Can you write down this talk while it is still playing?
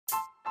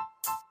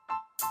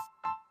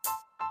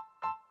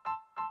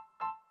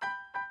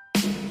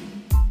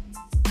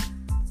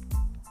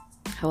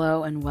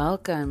Hello and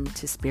welcome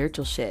to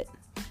Spiritual Shit,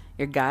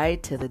 your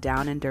guide to the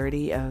down and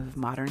dirty of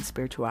modern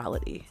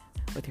spirituality,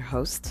 with your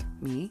host,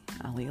 me,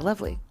 Aaliyah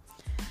Lovely.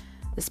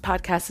 This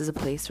podcast is a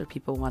place for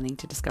people wanting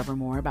to discover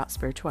more about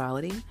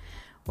spirituality,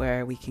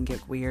 where we can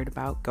get weird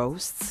about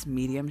ghosts,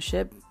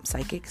 mediumship,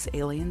 psychics,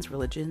 aliens,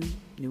 religion,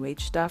 new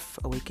age stuff,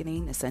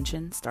 awakening,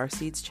 ascension,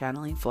 starseeds,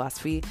 channeling,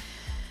 philosophy,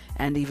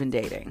 and even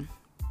dating.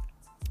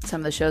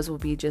 Some of the shows will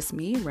be just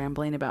me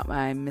rambling about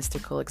my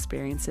mystical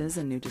experiences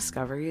and new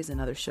discoveries,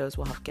 and other shows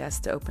will have guests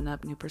to open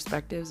up new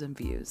perspectives and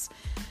views.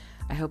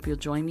 I hope you'll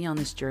join me on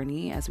this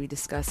journey as we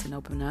discuss and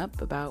open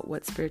up about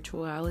what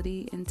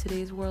spirituality in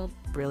today's world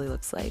really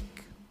looks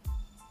like.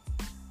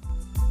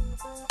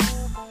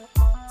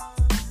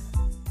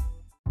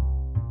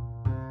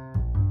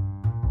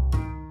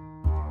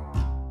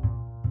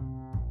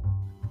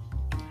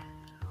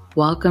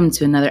 Welcome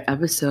to another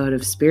episode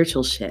of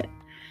Spiritual Shit.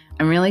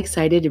 I'm really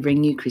excited to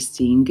bring you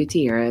Christine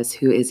Gutierrez,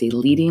 who is a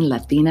leading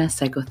Latina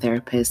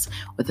psychotherapist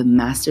with a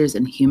master's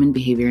in human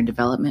behavior and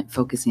development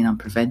focusing on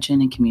prevention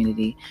and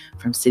community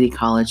from City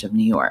College of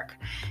New York.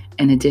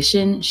 In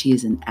addition, she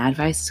is an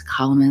advice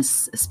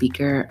columnist, a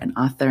speaker, an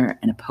author,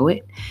 and a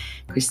poet.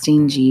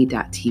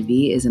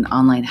 ChristineG.tv is an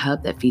online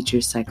hub that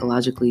features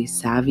psychologically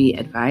savvy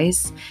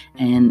advice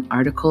and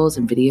articles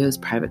and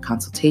videos, private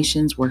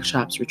consultations,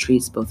 workshops,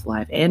 retreats, both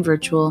live and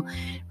virtual,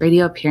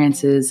 radio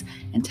appearances,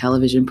 and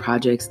television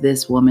projects.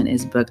 This woman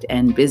is booked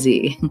and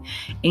busy.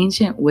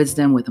 Ancient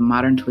wisdom with a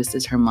modern twist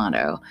is her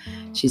motto.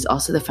 She's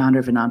also the founder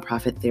of a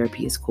nonprofit,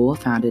 Therapy is Cool,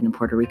 founded in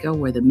Puerto Rico,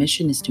 where the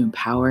mission is to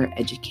empower,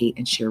 educate,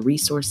 and share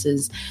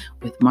resources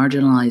with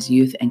marginalized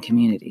youth and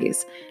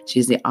communities.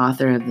 She's the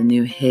author of the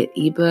new hit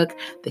ebook,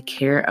 The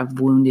Care of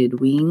Wounded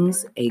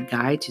Wings, a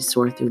guide to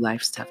soar through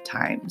life's tough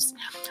times.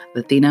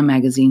 Latina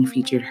magazine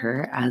featured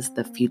her as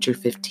the Future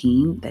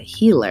 15, the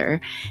healer,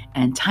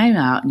 and Time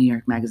Out New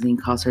York magazine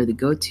calls her the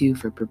go-to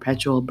for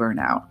perpetual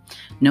burnout.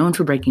 Known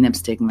for breaking up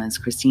stigmas,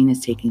 Christine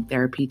is taking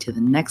therapy to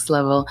the next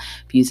level,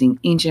 fusing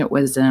ancient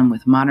wisdom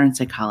with modern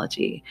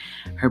psychology.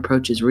 Her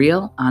approach is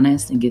real,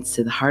 honest, and gets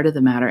to the heart of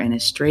the matter in a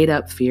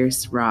straight-up,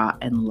 fierce, raw,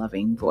 and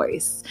loving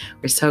voice.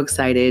 We're so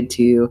excited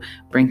to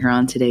bring her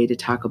on today to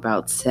talk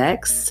about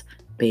sex,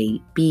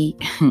 baby.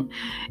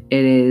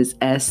 It is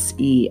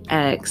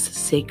SEX,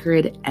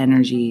 Sacred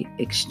Energy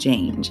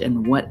Exchange.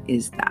 And what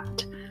is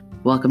that?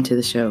 Welcome to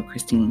the show,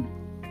 Christine.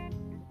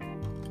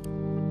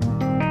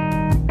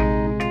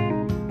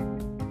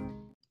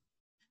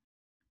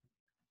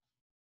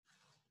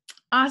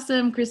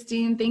 Awesome,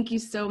 Christine. Thank you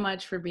so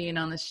much for being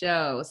on the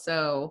show.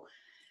 So,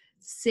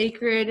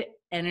 Sacred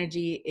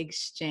Energy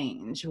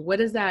Exchange. What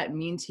does that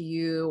mean to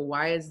you?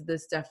 Why is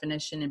this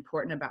definition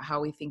important about how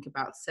we think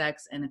about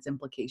sex and its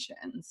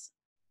implications?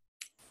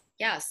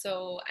 Yeah,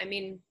 so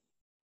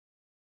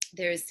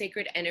there's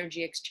sacred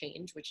energy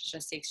exchange, which is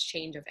just the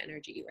exchange of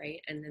energy,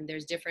 right? And then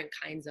there's different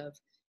kinds of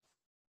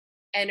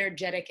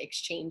energetic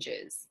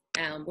exchanges.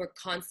 We're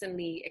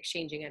constantly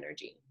exchanging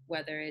energy,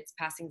 whether it's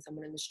passing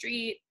someone in the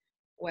street,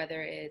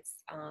 whether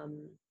it's,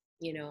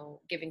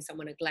 giving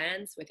someone a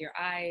glance with your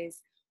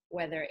eyes,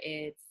 whether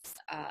it's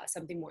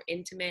something more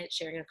intimate,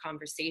 sharing a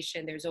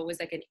conversation. There's always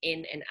like an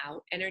in and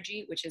out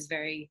energy, which is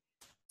very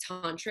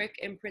tantric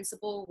in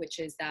principle, which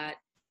is that,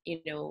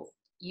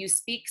 you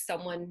speak,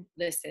 someone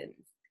listens.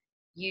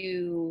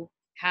 You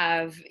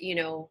have,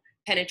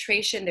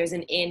 penetration, there's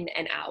an in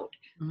and out.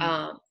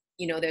 Mm-hmm.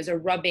 There's a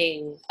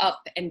rubbing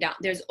up and down.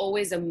 There's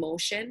always a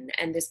motion,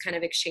 and this kind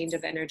of exchange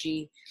of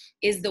energy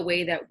is the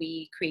way that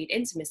we create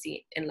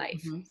intimacy in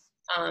life.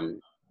 Mm-hmm.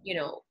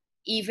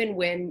 Even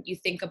when you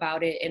think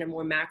about it in a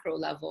more macro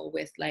level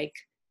with like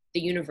the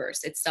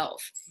universe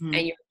itself, mm-hmm.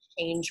 and your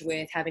exchange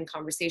with having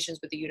conversations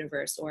with the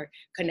universe or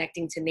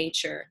connecting to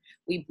nature,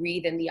 we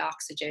breathe in the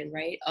oxygen,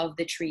 right, of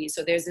the trees.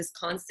 So there's this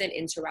constant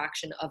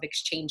interaction of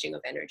exchanging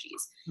of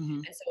energies. Mm-hmm.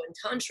 And so in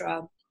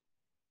Tantra,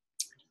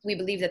 we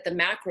believe that the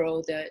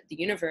macro, the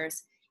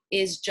universe,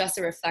 is just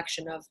a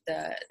reflection of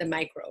the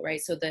micro,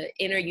 right? So the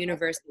inner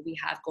universe that we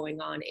have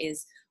going on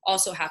is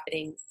also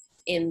happening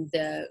in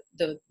the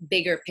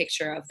bigger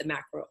picture of the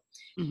macro.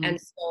 Mm-hmm.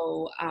 And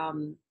so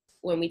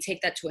when we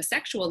take that to a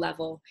sexual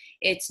level,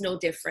 it's no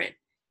different.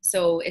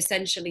 So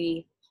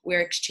essentially,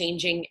 we're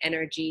exchanging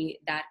energy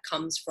that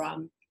comes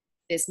from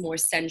this more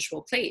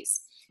sensual place.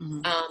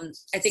 Mm-hmm.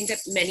 I think that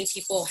many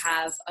people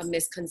have a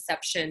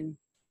misconception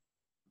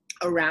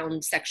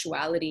around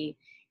sexuality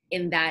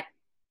in that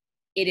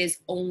it is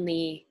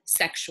only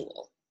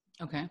sexual.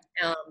 Okay.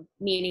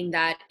 Meaning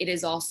that it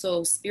is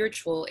also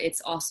spiritual,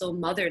 it's also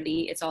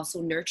motherly, it's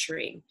also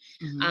nurturing.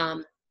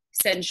 Mm-hmm.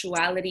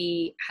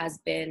 Sensuality has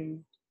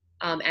been,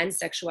 and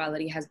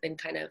sexuality has been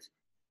kind of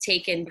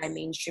taken by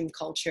mainstream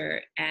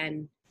culture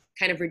and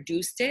kind of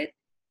reduced it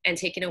and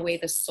taken away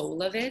the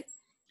soul of it.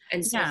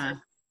 And so,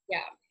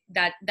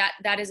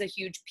 that is a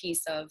huge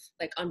piece of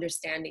like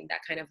understanding that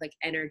kind of like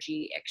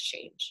energy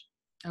exchange.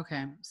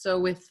 Okay. So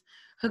with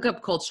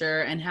hookup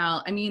culture and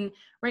how,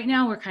 right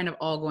now we're kind of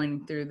all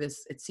going through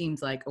this, it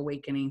seems like,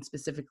 awakening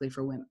specifically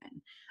for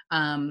women.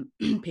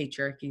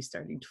 patriarchy is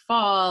starting to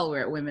fall,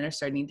 where women are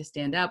starting to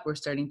stand up. We're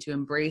starting to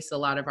embrace a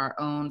lot of our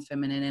own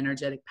feminine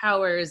energetic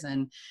powers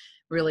and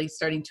really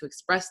starting to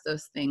express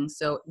those things.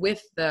 So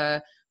with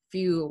the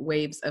few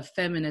waves of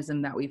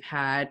feminism that we've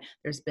had,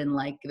 there's been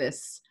like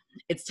this,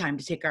 it's time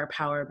to take our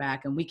power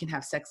back and we can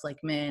have sex like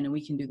men and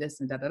we can do this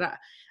and da da da.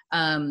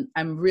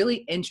 I'm really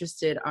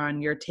interested on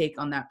your take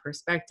on that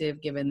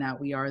perspective, given that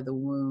we are the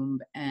womb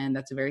and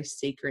that's a very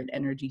sacred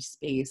energy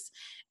space.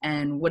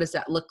 And what does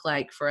that look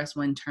like for us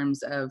in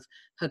terms of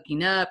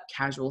hooking up,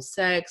 casual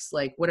sex?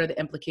 Like, what are the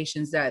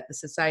implications that the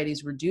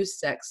society's reduced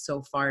sex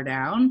so far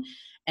down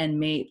and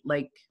made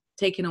like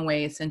taken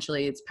away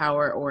essentially its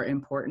power or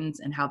importance,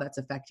 and how that's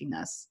affecting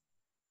us?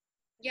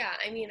 Yeah,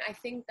 I mean, I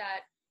think that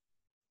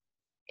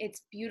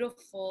it's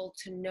beautiful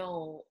to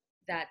know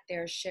that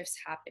there are shifts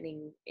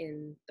happening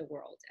in the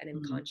world and in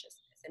Mm-hmm. consciousness.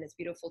 And it's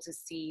beautiful to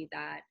see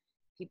that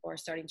people are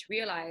starting to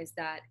realize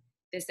that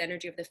this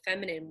energy of the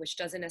feminine, which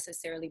doesn't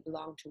necessarily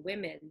belong to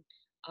women,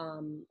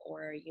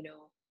 or,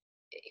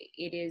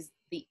 it is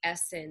the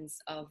essence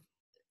of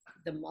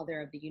the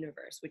mother of the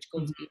universe, which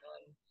goes Mm-hmm. beyond,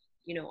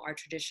 our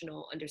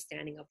traditional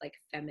understanding of like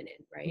feminine,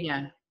 right?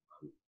 Yeah.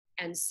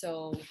 And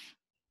so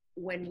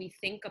when we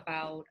think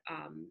about,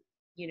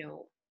 you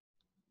know,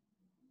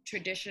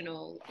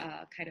 traditional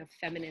kind of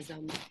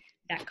feminism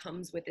that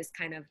comes with this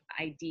kind of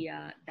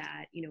idea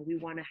that we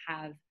want to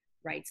have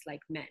rights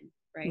like men,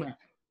 right? Right.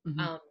 Mm-hmm.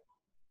 um,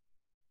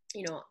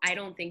 I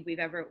don't think we've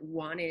ever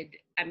wanted,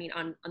 I mean,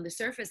 on the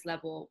surface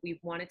level, we've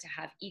wanted to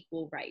have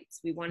equal rights.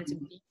 We wanted to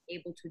be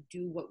able to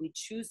do what we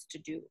choose to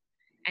do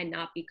and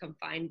not be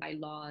confined by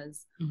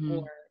laws Mm-hmm.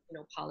 or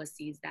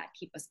policies that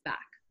keep us back,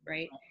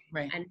 right?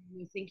 Right. And when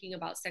you're thinking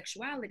about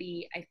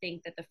sexuality, I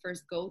think that the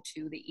first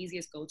go-to, the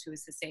easiest go-to,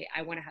 is to say,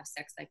 I want to have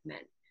sex like men,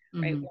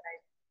 right? Mm-hmm.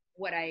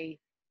 What I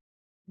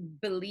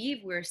believe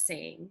we're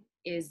saying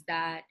is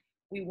that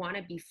we want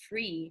to be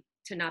free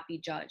to not be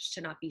judged,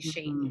 to not be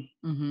shamed,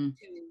 Mm-hmm.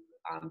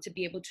 to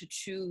be able to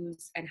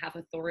choose and have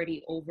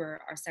authority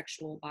over our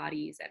sexual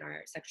bodies and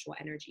our sexual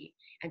energy,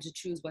 and to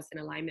choose what's in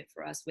alignment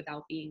for us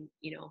without being,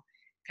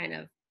 kind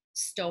of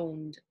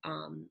stoned,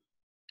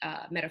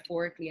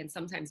 metaphorically, and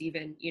sometimes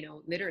even,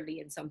 literally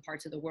in some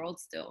parts of the world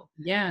still,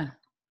 Yeah.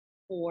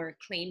 for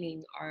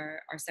claiming our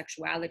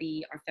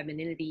sexuality, our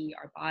femininity,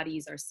 our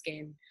bodies, our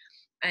skin.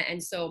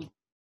 And so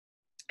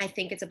I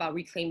think it's about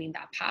reclaiming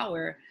that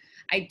power.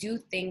 I do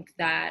think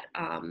that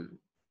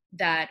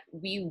that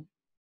we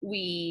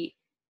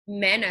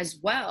men as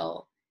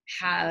well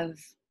have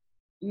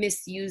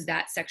misused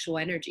that sexual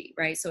energy,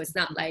 right? So it's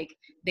not like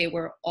they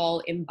were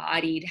all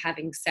embodied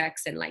having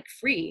sex and like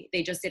free.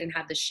 They just didn't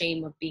have the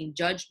shame of being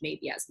judged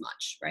maybe as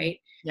much, right?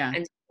 Yeah.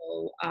 And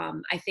so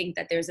I think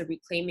that there's a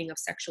reclaiming of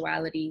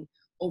sexuality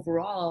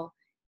overall,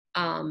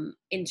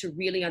 into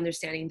really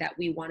understanding that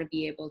we want to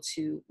be able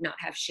to not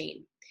have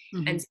shame.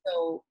 Mm-hmm. And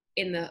so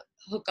in the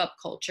hookup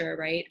culture,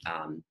 right,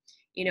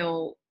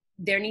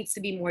 there needs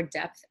to be more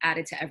depth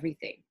added to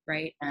everything,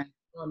 right? Yeah.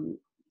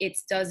 It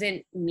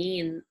doesn't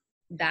mean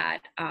that,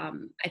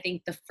 I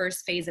think the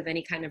first phase of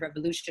any kind of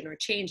revolution or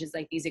change is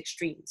like these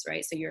extremes,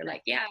 right? So you're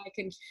like, yeah, I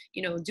can,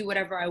 do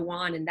whatever I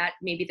want, and that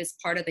maybe this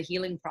part of the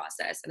healing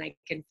process, and I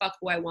can fuck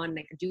who I want, and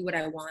I can do what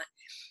I want.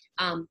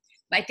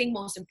 But I think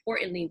most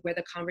importantly, where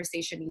the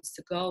conversation needs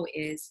to go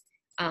is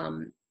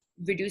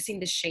reducing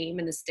the shame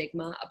and the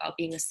stigma about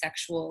being a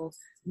sexual,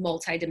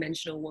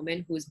 multidimensional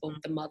woman who is both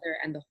the mother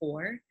and the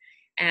whore.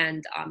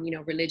 And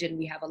religion,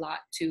 we have a lot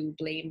to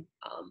blame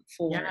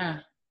for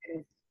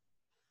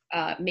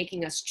Yeah.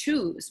 making us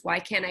choose. Why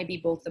can't I be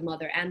both the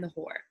mother and the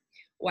whore?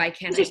 Why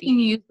can't I Interesting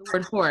be? you use the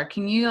word whore.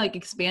 Can you like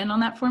expand on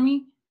that for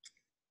me?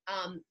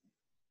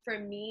 For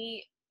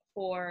me,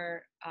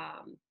 whore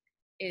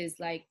is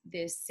like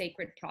this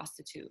sacred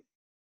prostitute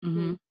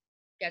Mm-hmm. who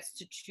gets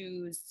to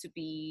choose to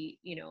be,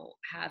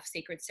 have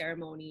sacred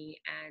ceremony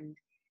and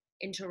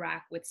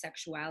interact with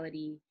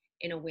sexuality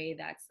in a way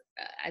that's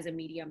as a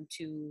medium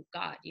to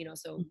God.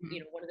 So Mm-hmm.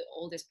 one of the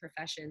oldest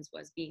professions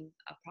was being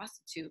a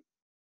prostitute,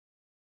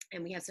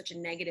 and we have such a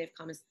negative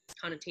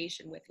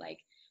connotation with like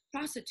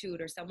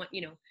prostitute or someone,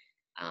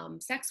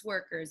 sex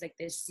workers. Like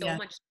there's so Yeah.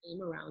 much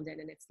shame around it,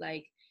 and it's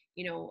like,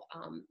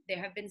 there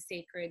have been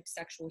sacred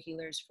sexual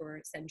healers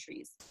for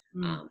centuries.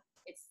 Mm-hmm.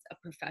 It's a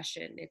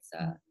profession. It's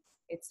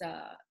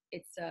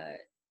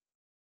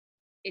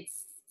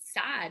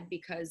sad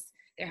because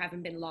there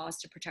haven't been laws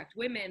to protect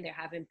women. There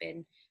haven't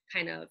been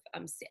kind of,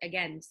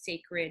 again,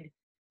 sacred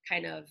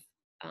kind of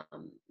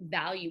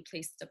value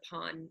placed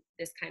upon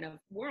this kind of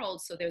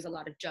world. So there's a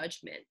lot of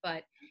judgment.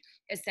 But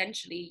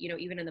essentially,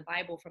 even in the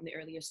Bible, from the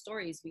earliest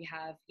stories, we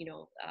have,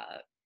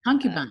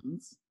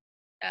 Concubines.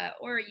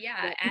 or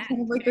yeah, It's and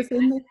kind of like the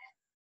same thing.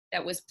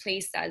 that was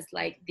placed as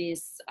like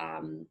this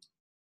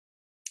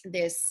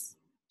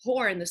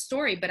whore in the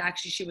story, but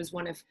actually she was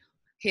one of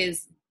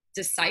his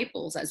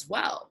disciples as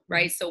well,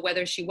 right? So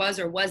whether she was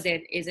or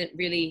wasn't isn't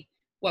really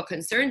what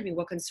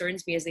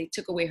concerns me is they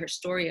took away her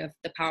story of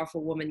the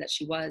powerful woman that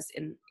she was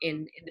in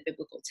the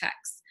biblical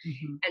text.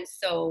 Mm-hmm. And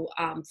so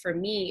for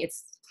me,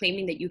 it's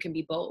claiming that you can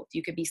be both.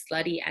 You could be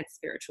slutty and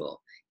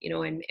spiritual. You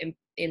know,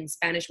 in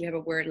Spanish, we have a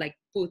word like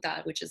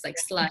puta, which is like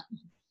slut.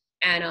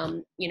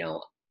 And,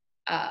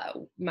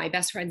 my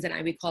best friends and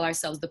I, we call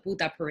ourselves the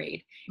puta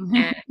parade. Mm-hmm.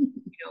 And,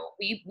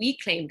 we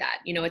claim that,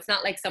 it's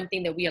not like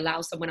something that we allow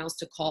someone else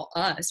to call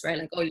us, right?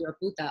 Like, oh, you're a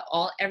puta.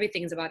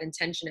 Everything is about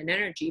intention and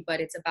energy, but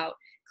it's about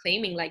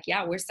claiming like,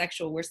 yeah, we're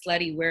sexual, we're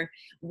slutty,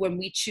 when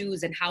we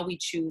choose and how we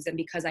choose. And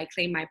because I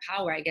claim my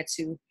power, I get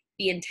to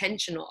be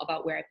intentional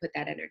about where I put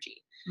that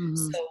energy. Mm-hmm.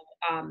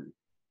 So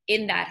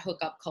in that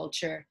hookup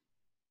culture,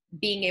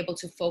 being able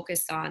to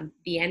focus on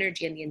the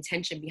energy and the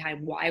intention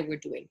behind why we're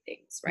doing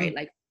things, right? Mm-hmm.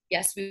 Like,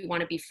 yes, we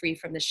want to be free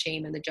from the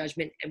shame and the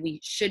judgment, and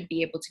we should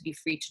be able to be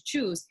free to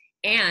choose.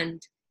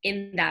 And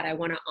in that, I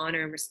want to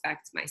honor and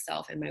respect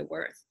myself and my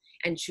worth,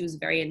 and choose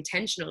very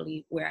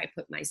intentionally where I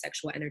put my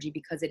sexual energy,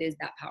 because it is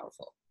that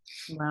powerful.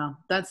 Wow.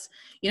 That's,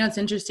 it's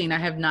interesting. I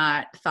have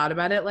not thought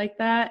about it like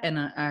that. And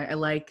I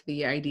like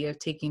the idea of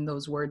taking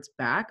those words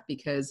back,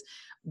 because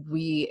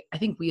I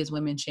think we as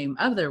women shame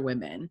other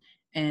women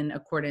in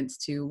accordance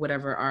to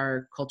whatever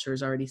our culture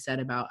has already said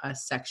about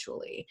us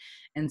sexually.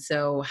 And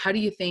so how do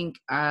you think,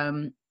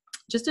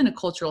 just in a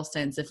cultural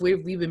sense, if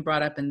we've been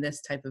brought up in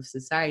this type of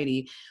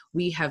society,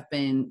 we have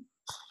been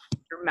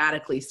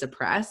dramatically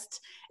suppressed.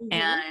 Mm-hmm.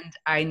 And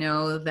I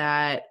know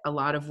that a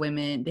lot of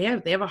women, they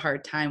have a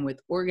hard time with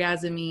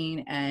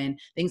orgasming and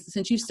things.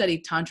 Since you've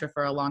studied Tantra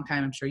for a long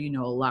time, I'm sure you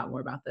know a lot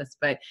more about this,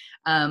 but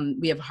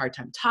we have a hard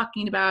time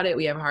talking about it.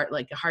 We have a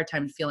hard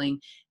time feeling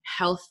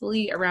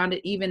healthily around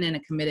it, even in a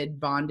committed,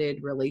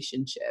 bonded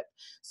relationship.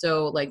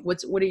 So like,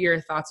 what are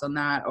your thoughts on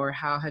that? Or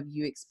how have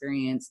you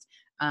experienced,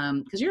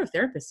 because you're a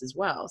therapist as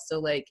well. So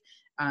like,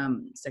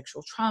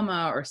 sexual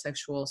trauma or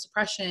sexual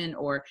suppression,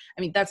 or,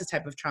 I mean, that's a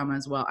type of trauma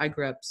as well. I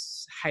grew up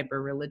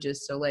hyper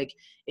religious. So like,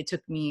 it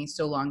took me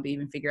so long to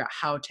even figure out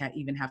how to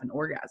even have an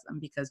orgasm,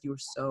 because you were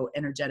so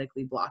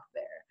energetically blocked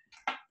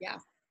there. Yeah.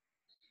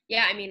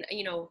 Yeah. I mean,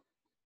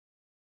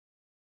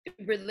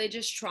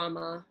 religious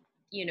trauma,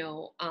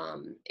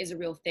 is a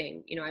real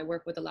thing. I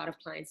work with a lot of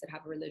clients that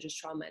have religious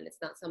trauma, and it's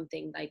not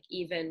something like,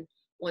 even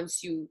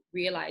once you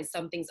realize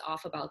something's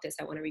off about this,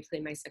 I want to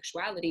reclaim my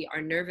sexuality,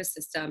 our nervous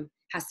system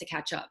has to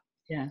catch up.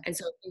 Yeah. And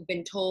so if you've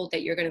been told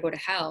that you're going to go to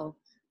hell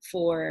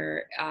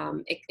for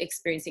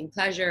experiencing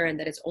pleasure, and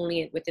that it's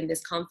only within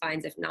this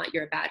confines, if not,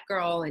 you're a bad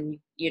girl, and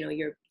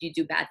you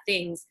do bad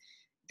things,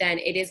 then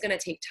it is going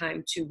to take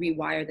time to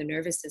rewire the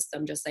nervous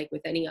system, just like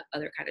with any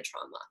other kind of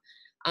trauma.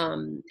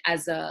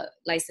 As a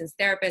licensed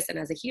therapist and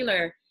as a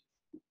healer,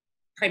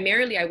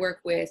 primarily I work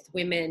with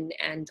women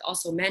and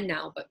also men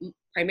now, but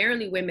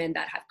primarily women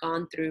that have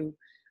gone through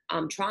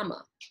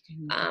trauma.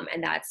 Mm-hmm.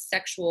 And that's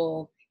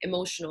sexual,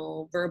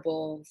 emotional,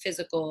 verbal,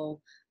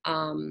 physical,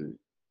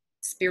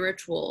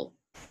 spiritual,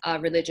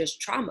 religious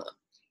trauma,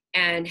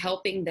 and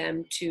helping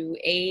them to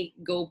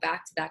go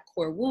back to that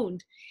core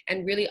wound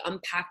and really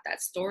unpack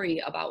that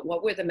story about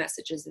what were the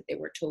messages that they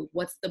were told,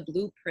 what's the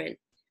blueprint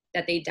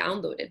that they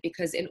downloaded.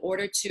 Because in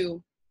order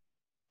to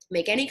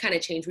make any kind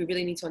of change, we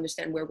really need to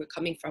understand where we're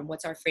coming from.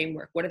 What's our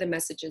framework? What are the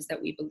messages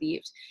that we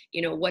believed?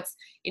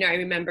 I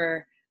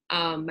remember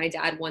my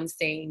dad once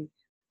saying,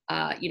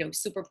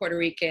 super Puerto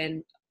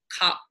Rican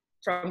cop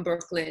from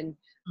Brooklyn,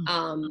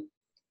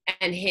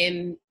 and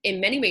him in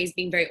many ways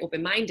being very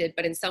open-minded,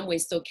 but in some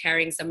ways still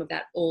carrying some of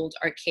that old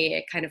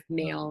archaic kind of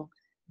male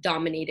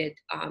dominated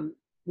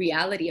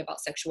reality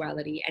about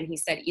sexuality. And he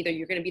said, either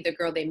you're going to be the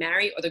girl they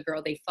marry or the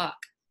girl they fuck.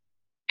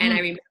 And I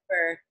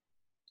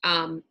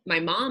remember my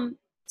mom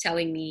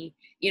telling me,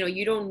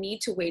 you don't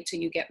need to wait till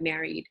you get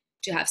married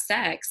to have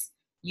sex.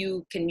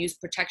 You can use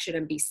protection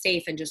and be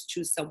safe and just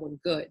choose someone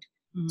good.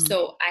 Mm-hmm.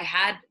 So I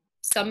had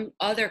some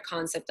other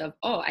concept of,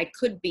 I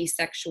could be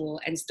sexual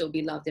and still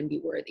be loved and be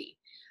worthy.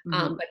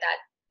 Mm-hmm. But that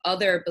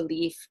other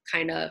belief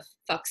kind of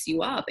fucks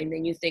you up. And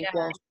then you think,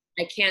 well,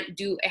 I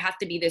have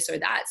to be this or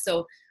that.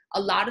 So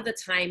a lot of the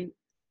time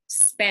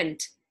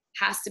spent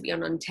has to be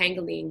on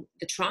untangling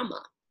the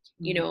trauma,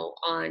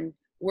 mm-hmm. On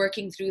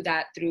working through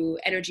that, through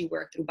energy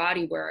work, through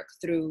body work,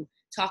 through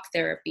talk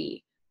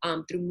therapy,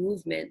 through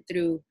movement,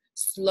 through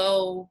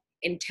slow,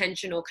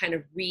 intentional kind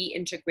of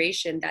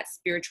reintegration that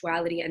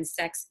spirituality and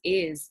sex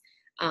is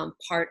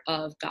part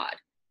of God,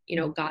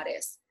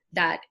 goddess.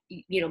 That,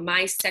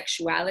 my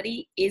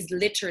sexuality is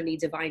literally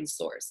divine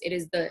source. It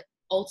is the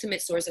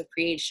ultimate source of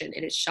creation.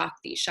 It is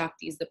Shakti.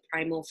 Shakti is the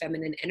primal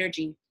feminine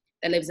energy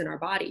that lives in our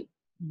body.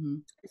 Mm-hmm.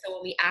 So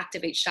when we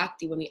activate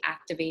Shakti, when we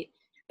activate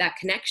that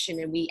connection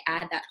and we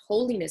add that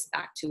holiness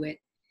back to it,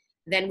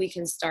 then we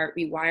can start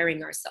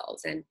rewiring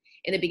ourselves. And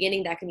in the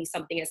beginning, that can be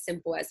something as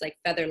simple as like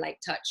feather-like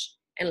touch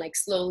and like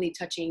slowly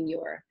touching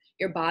your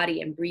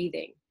body and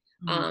breathing.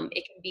 Mm-hmm.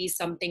 It can be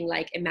something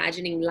like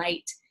imagining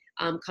light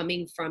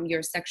coming from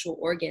your sexual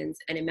organs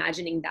and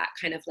imagining that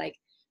kind of like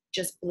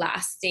just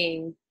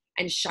blasting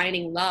and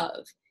shining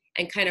love,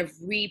 and kind of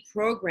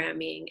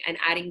reprogramming and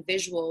adding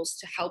visuals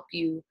to help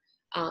you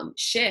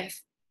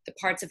shift the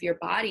parts of your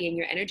body and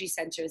your energy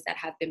centers that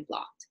have been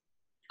blocked.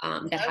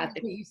 That have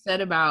been. What you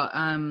said about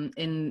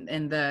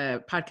in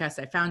the podcast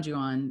I found you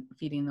on,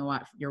 Feeding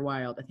Your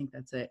Wild, I think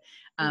that's it,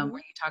 where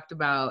you talked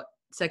about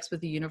sex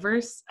with the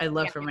universe. I'd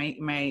love for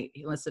my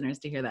listeners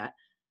to hear that.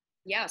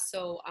 Yeah.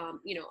 So,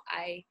 you know,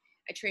 I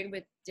train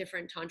with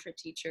different Tantra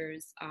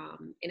teachers.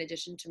 In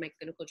addition to my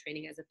clinical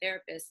training as a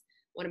therapist,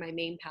 one of my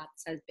main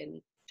paths has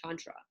been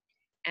Tantra.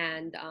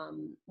 And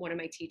one of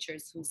my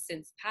teachers who's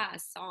since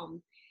passed,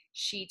 Sam,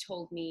 she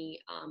told me,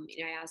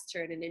 you know, I asked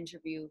her in an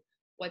interview,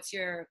 what's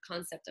your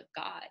concept of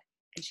God?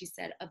 And she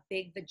said, a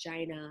big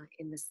vagina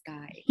in the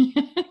sky.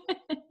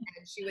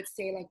 And she would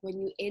say, like, when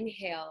you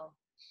inhale,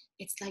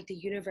 it's like the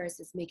universe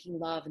is making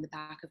love in the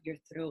back of your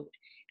throat.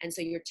 And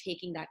so you're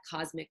taking that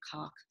cosmic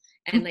cock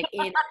and like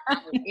in and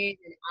out, in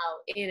and out,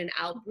 in and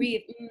out,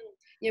 breathe.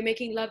 You're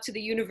making love to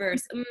the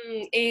universe,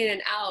 in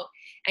and out,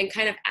 and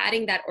kind of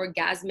adding that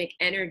orgasmic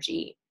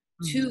energy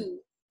to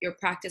your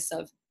practice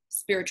of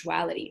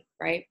spirituality,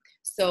 right?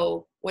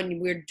 So when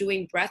we're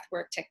doing breath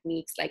work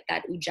techniques like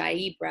that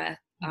Ujjayi breath,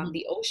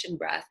 the ocean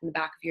breath in the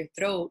back of your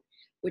throat,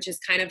 which is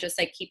kind of just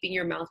like keeping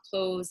your mouth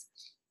closed.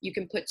 You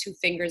can put 2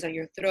 fingers on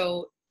your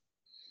throat.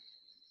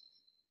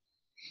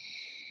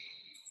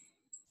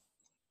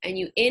 And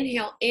you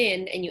inhale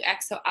in and you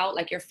exhale out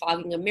like you're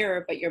fogging a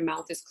mirror, but your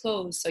mouth is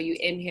closed. So you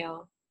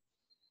inhale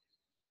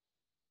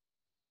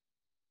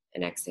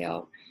and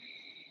exhale.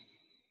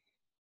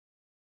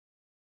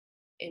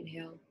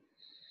 Inhale.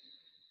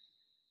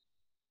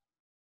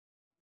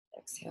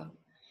 Exhale.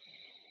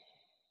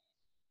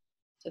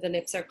 So the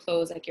lips are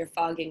closed like you're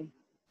fogging.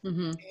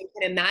 And you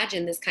can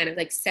imagine this kind of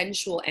like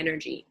sensual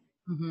energy.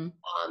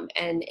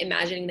 And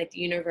imagining like the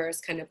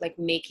universe kind of like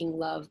making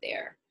love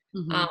there.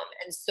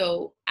 And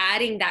so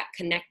adding that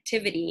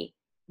connectivity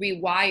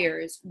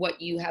rewires what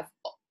you have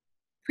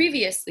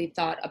previously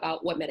thought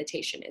about what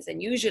meditation is.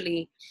 And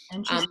usually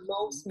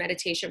most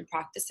meditation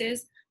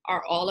practices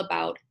are all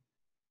about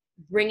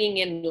bringing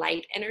in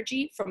light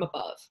energy from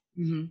above.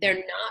 They're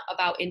not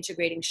about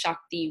integrating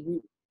Shakti,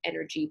 root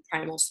energy,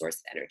 primal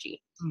source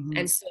energy.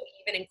 And so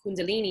even in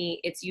Kundalini,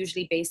 it's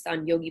usually based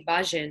on Yogi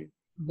Bhajan,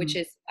 which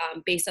is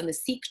based on the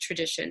Sikh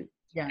tradition.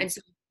 And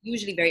so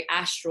usually very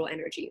astral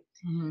energy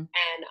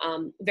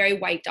and very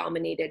white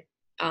dominated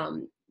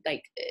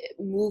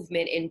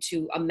movement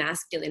into a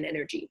masculine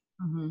energy,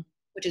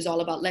 which is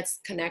all about let's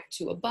connect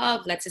to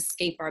above, let's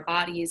escape our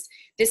bodies.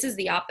 This is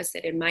the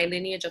opposite. In my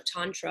lineage of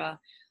Tantra,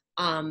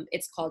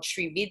 it's called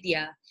Sri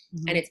Vidya,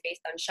 and it's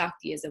based on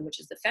Shaktiism, which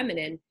is the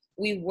feminine.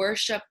 We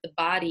worship the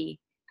body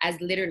as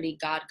literally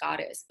God,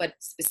 goddess, but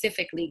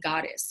specifically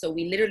goddess. So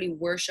we literally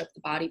worship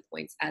the body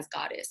points as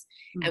goddess,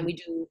 and we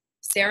do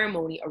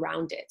ceremony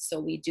around it. So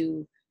we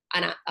do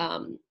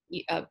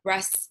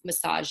breast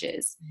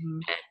massages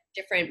and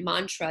different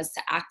mantras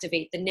to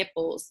activate the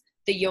nipples,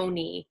 the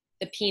yoni,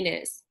 the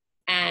penis.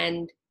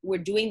 And we're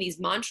doing these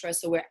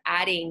mantras, so we're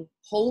adding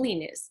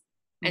holiness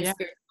and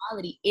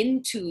spirituality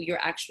into your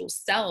actual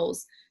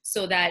cells,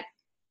 so that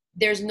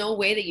there's no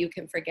way that you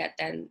can forget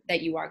then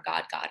that you are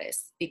God,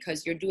 goddess,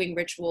 because you're doing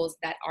rituals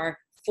that are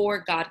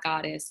for God,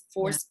 goddess,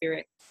 for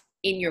spirit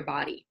in your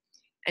body.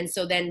 And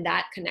so then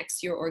that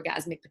connects your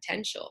orgasmic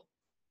potential,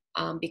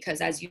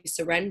 because as you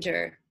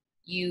surrender,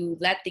 you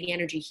let the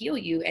energy heal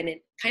you, and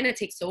it kind of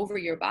takes over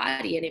your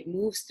body and it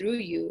moves through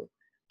you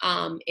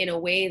in a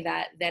way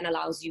that then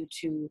allows you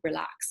to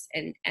relax.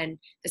 And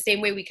the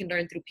same way we can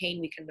learn through pain,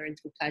 we can learn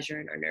through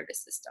pleasure in our nervous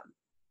system.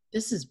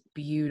 This is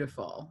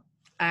beautiful.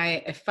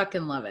 I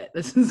fucking love it.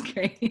 This is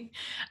great.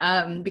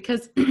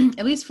 Because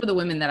at least for the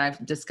women that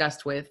I've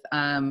discussed with,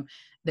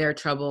 their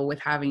trouble with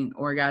having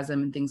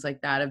orgasm and things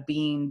like that, of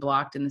being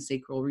blocked in the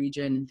sacral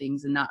region and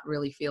things, and not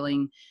really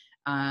feeling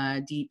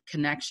deep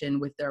connection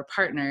with their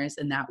partners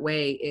in that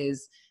way,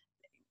 is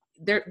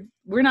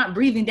we're not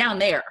breathing down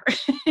there.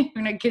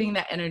 We're not getting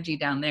that energy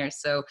down there.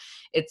 So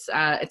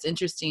it's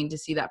interesting to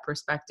see that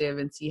perspective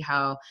and see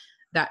how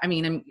that, I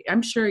mean,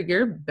 I'm sure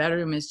your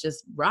bedroom is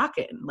just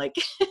rocking. Like,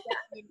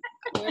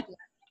 We're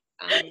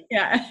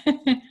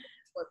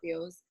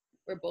Scorpios.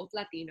 We're both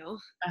Latino.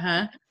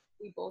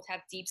 We both have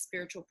deep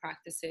spiritual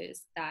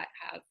practices that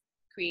have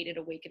created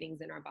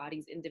awakenings in our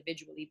bodies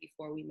individually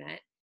before we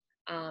met.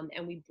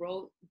 And we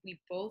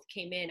both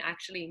came in,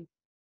 actually,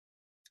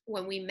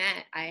 when we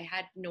met, I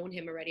had known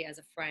him already as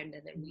a friend,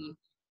 and then we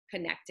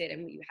connected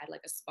and we had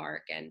like a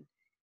spark. And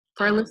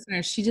for our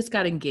listeners, she just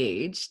got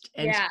engaged,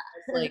 and she has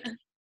like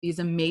these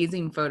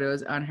amazing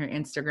photos on her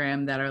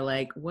Instagram that are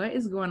like, what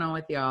is going on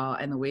with y'all?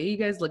 And the way you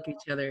guys look at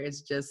each other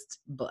is just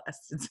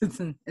blessed.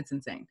 It's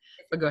insane.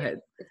 But go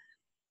ahead.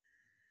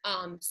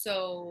 And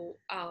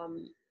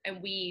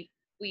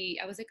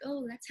I was like,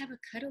 oh, let's have a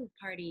cuddle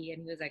party.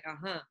 And he was like,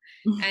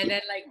 And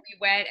then like we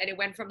went, and it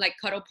went from like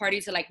cuddle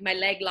party to like my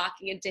leg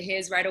locking into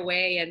his right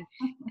away. And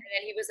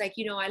then he was like,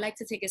 I like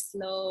to take it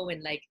slow,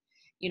 and like,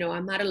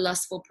 I'm not a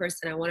lustful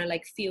person. I want to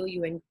like feel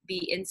you and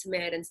be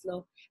intimate and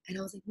slow. And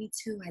I was like, me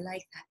too. I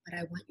like that, but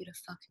I want you to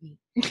fuck me.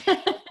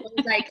 I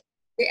was like,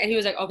 and he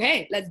was like,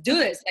 okay, let's do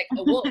this. Like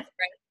a wolf, right?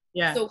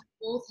 Yeah. So we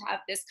both have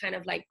this kind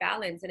of like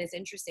balance, and it's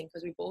interesting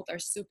because we both are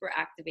super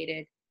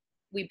activated.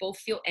 We both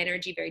feel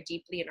energy very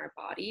deeply in our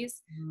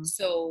bodies. Mhm.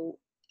 So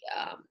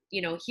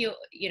he'll,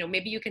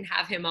 maybe you can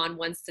have him on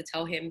once to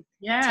tell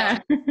Yeah.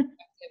 him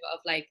of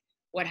like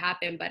what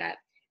happened. But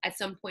at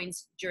some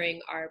points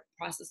during our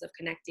process of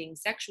connecting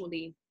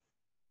sexually,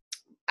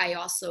 I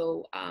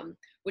also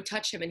would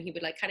touch him, and he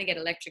would like kind of get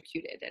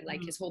electrocuted, and like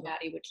Mhm. his whole Yeah.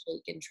 body would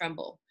shake and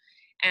tremble.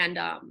 And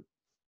um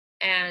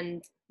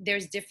and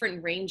there's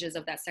different ranges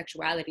of that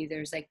sexuality.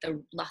 There's like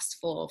the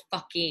lustful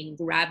fucking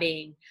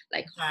grabbing,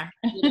 like, Yeah.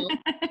 and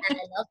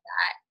I love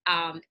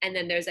that. And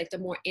then there's like the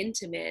more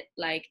intimate,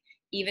 like,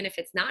 even if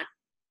it's not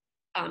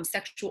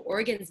sexual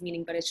organs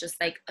meaning, but it's just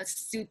like a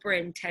super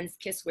intense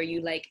kiss where you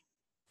like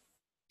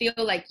feel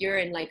like you're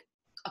in like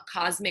a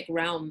cosmic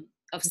realm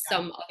of Yeah.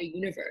 some other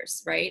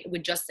universe, right?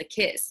 With just a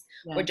kiss,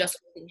 or Yeah. just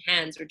holding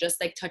hands, or just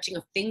like touching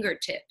a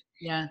fingertip.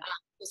 Yeah.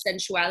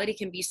 Sensuality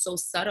can be so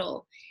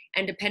subtle,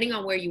 and depending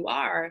on where you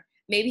are,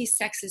 maybe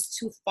sex is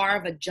too far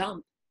of a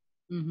jump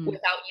Mhm.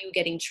 without you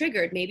getting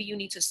triggered. Maybe you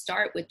need to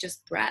start with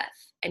just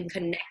breath and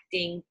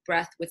connecting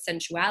breath with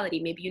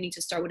sensuality. Maybe you need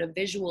to start with a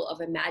visual of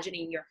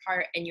imagining your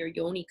heart and your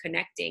yoni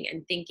connecting,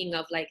 and thinking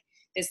of like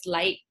this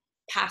light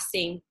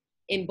passing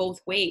in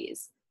both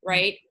ways,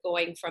 right?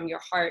 Going from your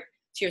heart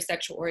to your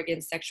sexual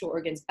organs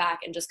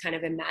back, and just kind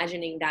of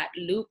imagining that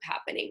loop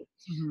happening.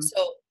 Mhm.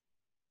 So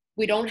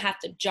we don't have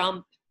to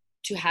jump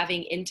to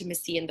having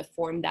intimacy in the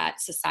form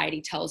that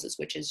society tells us,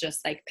 which is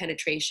just like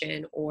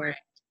penetration or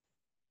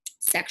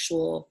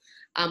sexual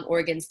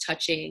organs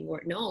touching.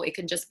 Or no, it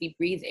can just be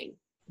breathing.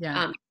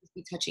 Yeah. It could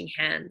be touching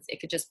hands. It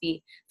could just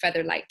be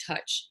feather light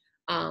touch.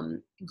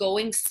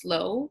 Going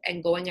slow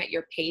and going at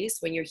your pace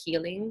when you're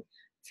healing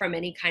from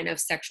any kind of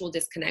sexual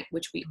disconnect,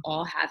 which we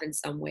all have in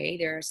some way.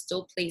 There are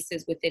still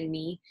places within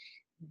me,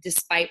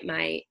 despite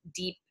my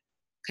deep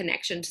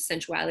connection to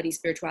sensuality,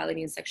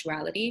 spirituality, and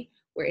sexuality,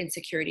 where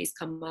insecurities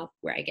come up,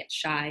 where I get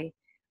shy,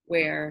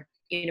 where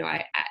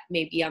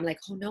maybe I'm like,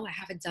 oh no, I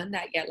haven't done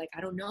that yet. Like,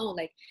 I don't know,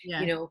 like, you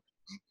Yeah. know,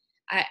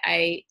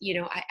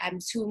 I'm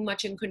too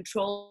much in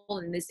control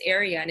in this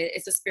area. And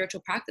it's a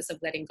spiritual practice of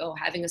letting go.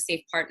 Having a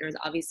safe partner is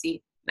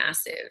obviously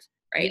massive,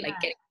 right? Like Yeah.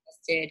 getting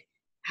tested,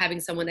 having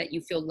someone that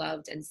you feel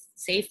loved and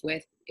safe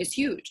with is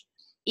huge.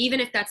 Even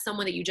if that's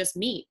someone that you just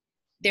meet,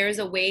 there is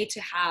a way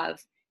to have,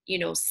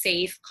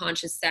 safe,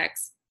 conscious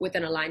sex with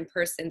an aligned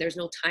person. There's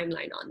no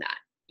timeline on that.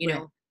 Right. You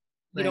don't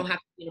Right. have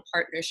to be in a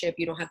partnership.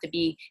 You don't have to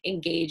be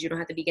engaged. You don't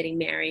have to be getting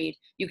married.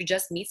 You could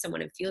just meet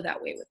someone and feel that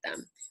way with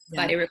them.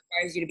 Yeah. But it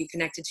requires you to be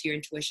connected to your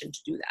intuition to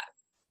do that.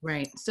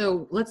 Right.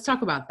 So let's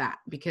talk about that,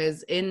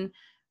 because in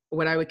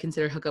what I would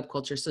consider hookup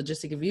culture, so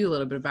just to give you a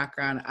little bit of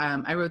background,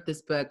 I wrote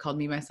this book called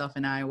Me, Myself,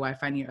 and I, Why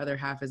Finding Your Other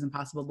Half is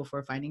Impossible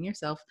Before Finding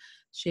Yourself.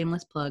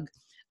 Shameless plug.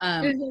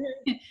 Um,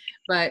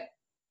 but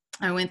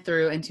I went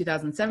through in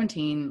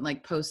 2017,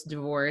 like post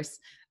divorce,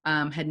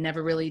 had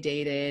never really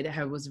dated,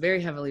 was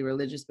very heavily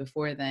religious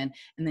before then,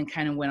 and then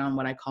kind of went on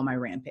what I call my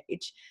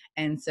rampage.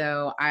 And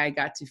so I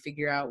got to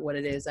figure out what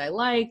it is I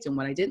liked and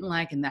what I didn't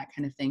like and that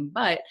kind of thing.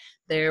 But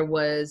there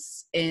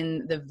was,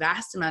 in the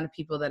vast amount of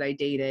people that I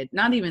dated,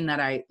 not even that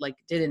I like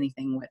did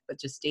anything with, but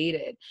just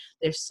dated,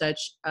 there's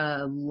such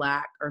a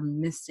lack or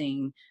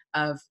missing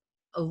of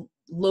a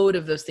load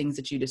of those things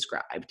that you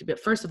described. But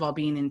first of all,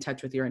 being in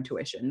touch with your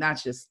intuition,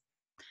 that's just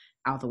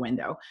out the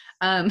window.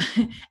 um,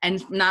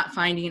 and not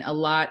finding a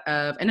lot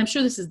of, and I'm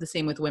sure this is the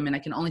same with women. I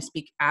can only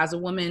speak as a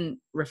woman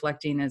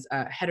reflecting as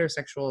a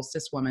heterosexual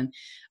cis woman,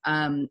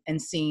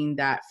 and seeing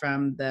that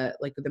from the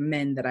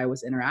men that I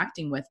was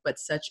interacting with, but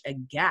such a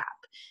gap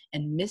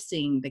and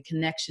missing the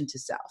connection to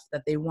self,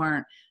 that they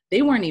weren't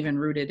even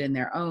rooted in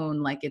their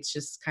own. Like, it's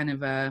just kind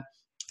of a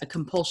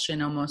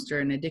compulsion almost, or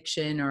an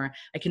addiction, or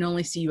I can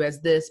only see you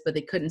as this, but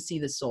they couldn't see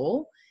the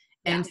soul.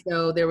 Yeah. And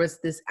so there was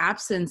this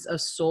absence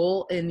of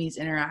soul in these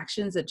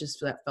interactions that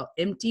felt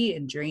empty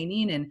and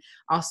draining. And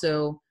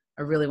also,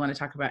 I really want to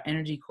talk about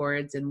energy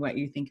cords and what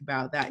you think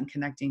about that and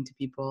connecting to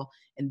people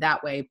in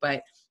that way.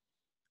 But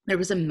there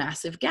was a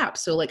massive gap.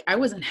 So like, I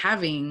wasn't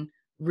having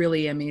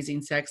really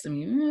amazing sex. I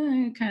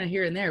mean, kind of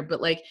here and there,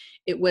 but like,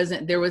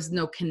 there was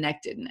no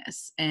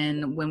connectedness.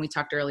 And when we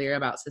talked earlier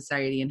about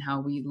society and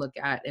how we look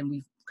at, and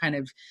we've kind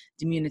of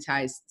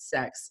demonetized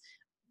sex,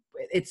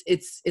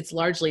 it's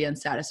largely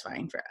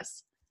unsatisfying for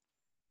us.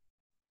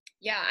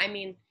 Yeah. I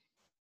mean,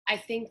 I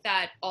think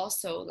that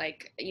also,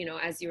 like,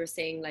 as you were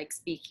saying, like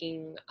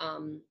speaking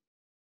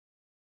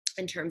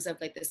in terms of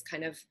like this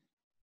kind of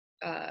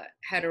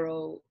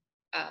hetero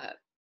uh,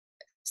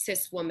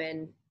 cis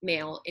woman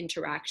male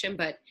interaction,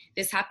 but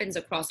this happens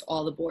across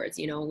all the boards,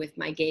 with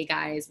my gay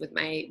guys, with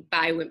my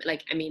bi women.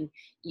 Like, I mean,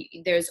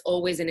 there's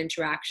always an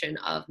interaction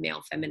of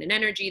male feminine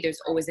energy. There's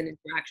always an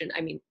interaction.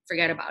 I mean,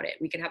 forget about it.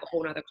 We can have a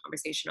whole nother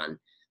conversation on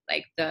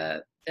like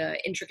the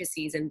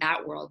intricacies in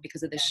that world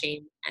because of the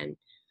shame and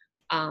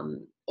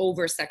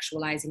over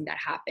sexualizing that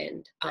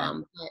happened.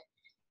 Yeah.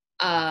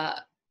 Uh,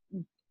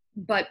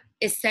 but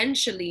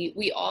essentially,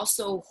 we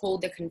also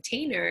hold the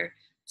container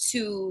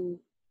to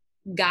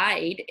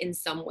guide in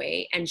some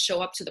way and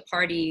show up to the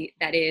party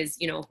that is,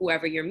 you know,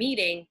 whoever you're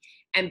meeting,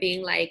 and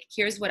being like,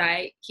 here's what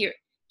I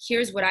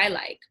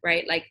like,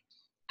 right? Like,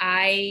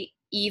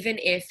 even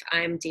if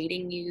I'm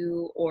dating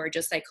you or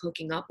just like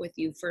hooking up with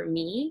you, for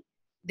me,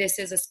 this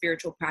is a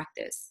spiritual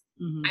practice.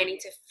 I need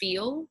to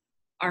feel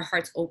our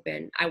hearts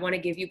open. I want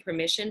to give you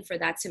permission for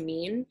that to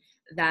mean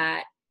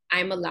that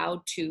I'm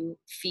allowed to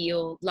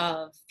feel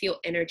love, feel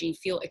energy,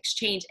 feel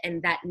exchange,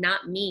 and that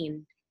not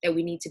mean that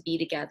we need to be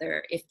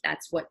together if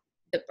that's what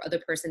the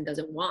other person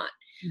doesn't want.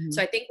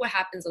 So I think what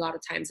happens a lot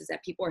of times is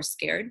that people are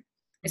scared,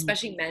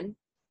 especially men.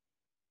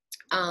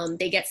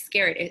 They get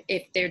scared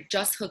if they're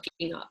just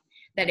hooking up,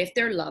 that if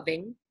they're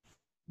loving,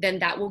 then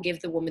that will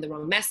give the woman the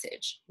wrong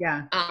message.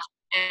 Yeah.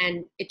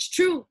 And it's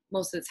true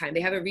most of the time.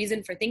 They have a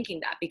reason for thinking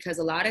that, because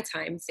a lot of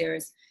times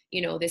there's,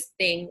 you know, this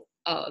thing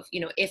of,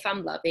 you know, if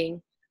I'm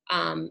loving,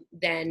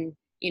 then,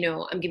 you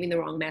know, I'm giving the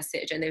wrong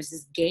message. And there's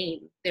this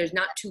game. There's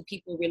not two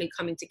people really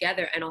coming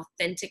together and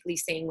authentically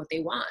saying what they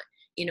want.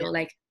 You know,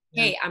 like,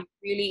 hey, I'm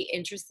really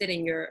interested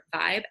in your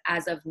vibe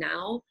as of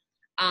now.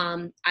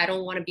 I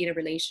don't want to be in a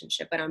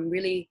relationship, but I'm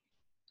really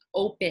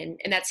open.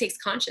 And that takes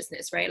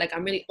consciousness, right? Like,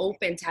 I'm really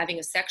open to having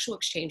a sexual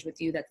exchange with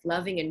you that's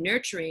loving and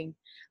nurturing,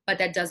 but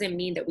that doesn't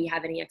mean that we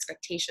have any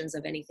expectations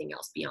of anything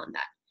else beyond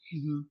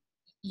that.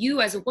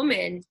 You as a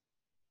woman,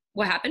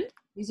 what happened?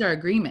 These are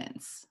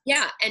agreements.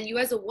 Yeah. And you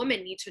as a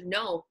woman need to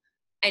know,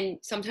 and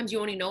sometimes you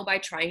only know by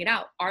trying it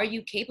out. Are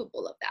you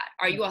capable of that?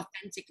 Are you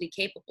authentically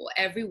capable?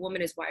 Every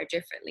woman is wired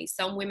differently.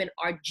 Some women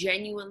are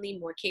genuinely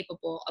more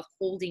capable of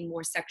holding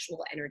more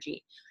sexual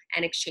energy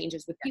and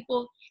exchanges with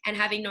people and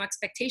having no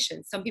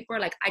expectations. Some people are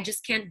like, I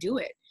just can't do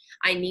it.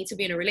 I need to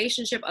be in a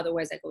relationship.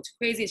 Otherwise I go too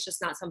crazy. It's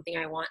just not something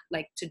I want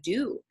like to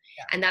do.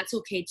 Yeah. And that's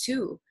okay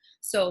too.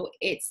 So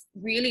it's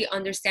really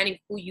understanding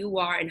who you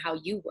are and how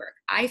you work.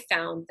 I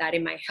found that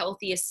in my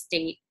healthiest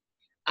state,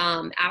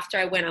 after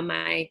I went on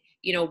my,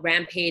 you know,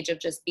 rampage of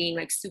just being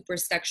like super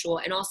sexual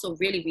and also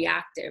really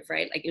reactive,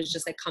 right? Like, it was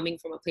just like coming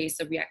from a place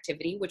of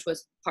reactivity, which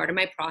was part of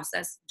my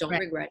process. Don't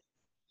regret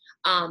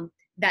it.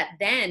 That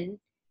then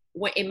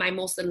in my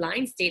most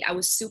aligned state, I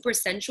was super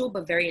sensual,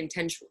 but very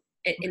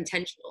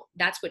intentional.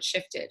 That's what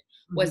shifted,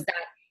 was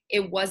that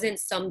it wasn't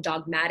some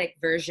dogmatic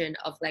version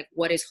of like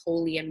what is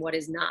holy and what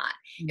is not.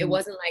 It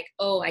wasn't like,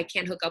 oh, I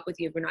can't hook up with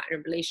you if we're not in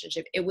a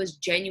relationship. It was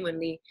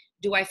genuinely,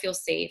 do I feel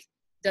safe?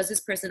 Does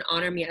this person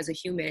honor me as a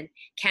human?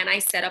 Can I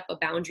set up a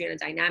boundary and a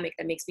dynamic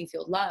that makes me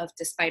feel loved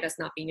despite us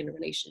not being in a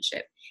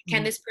relationship?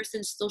 Can this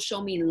person still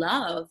show me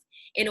love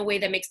in a way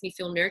that makes me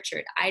feel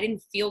nurtured? I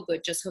didn't feel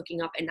good just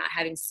hooking up and not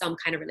having some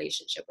kind of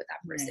relationship with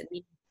that person,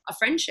 a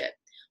friendship,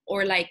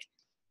 or like,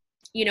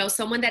 you know,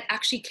 someone that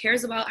actually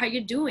cares about how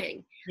you're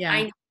doing.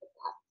 Yeah.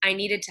 I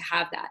needed to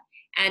have that.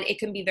 And it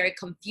can be very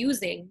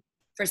confusing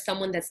for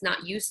someone that's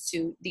not used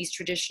to these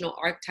traditional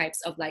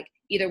archetypes of like,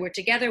 either we're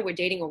together, we're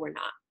dating, or we're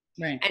not.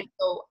 Right. And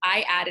so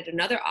I added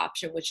another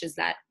option, which is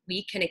that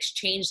we can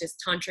exchange this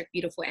tantric,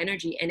 beautiful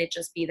energy and it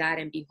just be that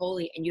and be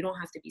holy, and you don't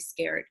have to be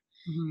scared.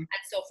 And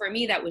so for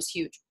me, that was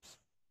huge.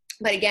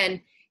 But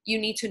again, you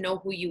need to know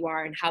who you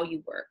are and how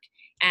you work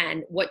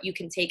and what you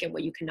can take and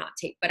what you cannot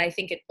take. But I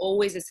think it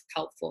always is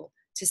helpful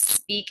to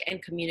speak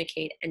and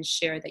communicate and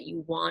share that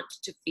you want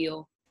to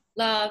feel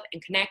love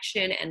and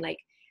connection, and like,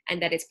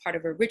 and that it's part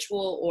of a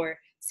ritual or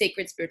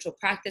sacred spiritual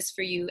practice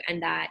for you,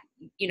 and that,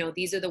 you know,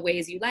 these are the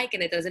ways you like,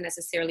 and it doesn't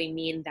necessarily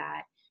mean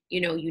that,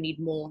 you know, you need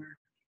more,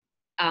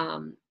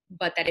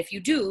 but that if you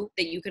do,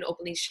 that you can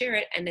openly share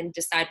it and then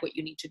decide what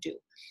you need to do,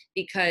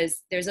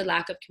 because there's a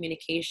lack of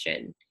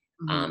communication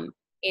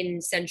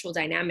in sensual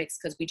dynamics,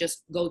 because we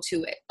just go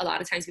to it. A lot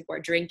of times people are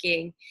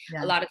drinking.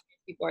 A lot of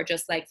times people are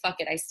just like, fuck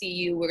it, I see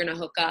you, we're gonna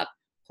hook up,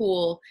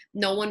 cool.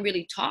 No one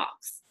really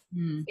talks.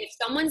 If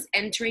someone's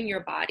entering your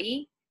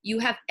body, you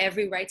have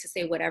every right to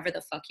say whatever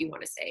the fuck you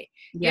want to say.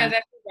 You have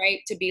every right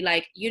to be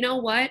like, you know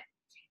what?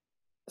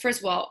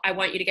 First of all, I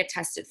want you to get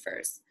tested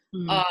first.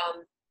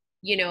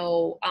 You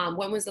know,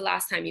 when was the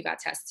last time you got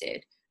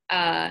tested?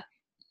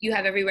 You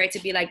have every right to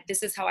be like,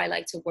 this is how I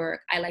like to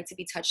work. I like to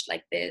be touched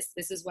like this.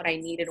 This is what I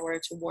need in order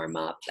to warm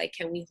up. Like,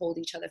 can we hold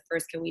each other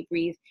first? Can we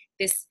breathe?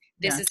 This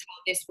is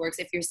how this works.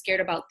 If you're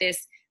scared about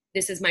this,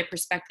 this is my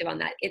perspective on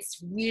that.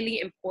 It's really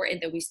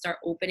important that we start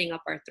opening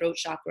up our throat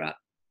chakra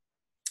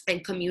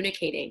and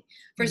communicating.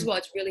 First of all,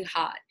 it's really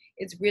hot.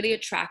 It's really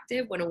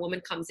attractive when a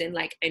woman comes in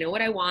like, I know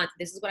what I want.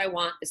 This is what I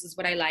want. This is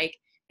what I like.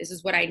 This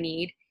is what I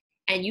need.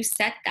 And you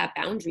set that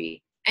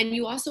boundary. And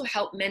you also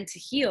help men to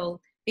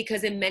heal,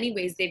 because in many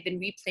ways they've been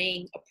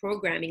replaying a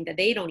programming that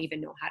they don't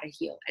even know how to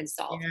heal and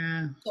solve.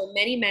 So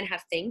many men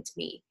have thanked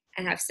me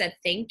and have said,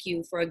 thank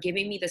you for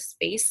giving me the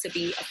space to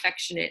be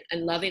affectionate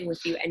and loving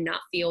with you and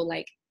not feel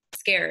like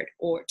scared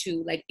or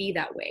to like be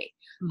that way.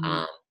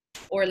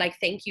 Or like,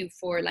 thank you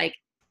for like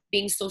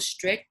being so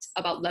strict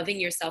about loving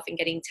yourself and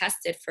getting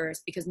tested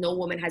first, because no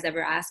woman has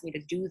ever asked me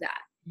to do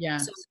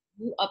that. So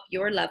you up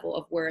your level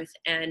of worth,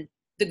 and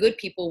the good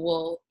people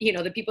will, you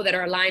know, the people that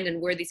are aligned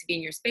and worthy to be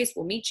in your space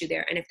will meet you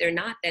there. And if they're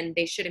not, then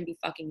they shouldn't be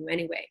fucking you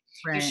anyway.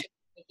 You should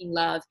be seeking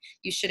love.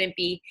 You shouldn't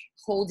be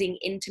holding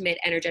intimate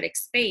energetic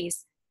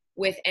space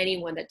with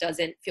anyone that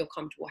doesn't feel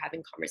comfortable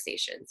having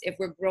conversations. If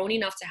we're grown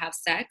enough to have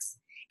sex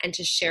and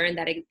to share in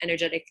that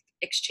energetic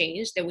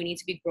exchange, then we need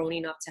to be grown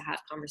enough to have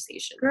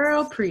conversations.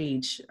 Girl,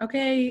 preach.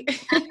 Okay.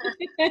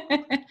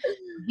 I'm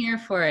here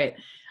for it.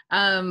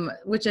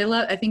 Which I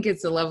love. I think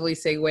it's a lovely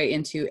segue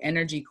into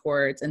energy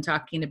cords and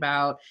talking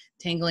about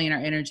tangling our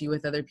energy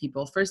with other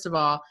people. First of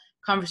all,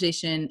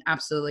 conversation,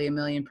 absolutely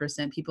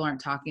 1,000,000%. People aren't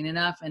talking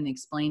enough and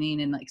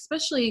explaining, and like,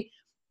 especially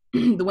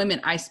the women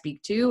I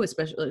speak to,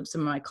 especially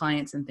some of my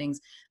clients and things,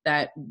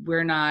 that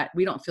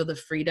we don't feel the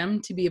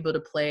freedom to be able to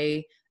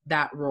play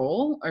that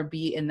role or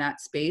be in that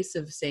space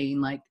of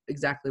saying like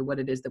exactly what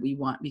it is that we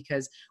want.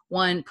 Because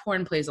one,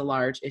 porn plays a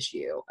large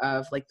issue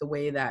of like the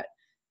way that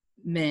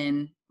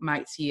men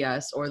might see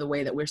us or the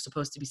way that we're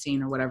supposed to be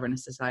seen or whatever in a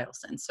societal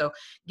sense. So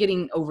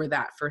getting over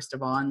that, first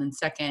of all. And then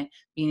second,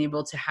 being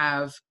able to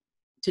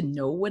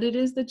know what it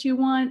is that you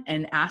want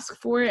and ask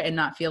for it and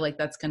not feel like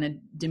that's going to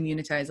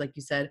demonetize, like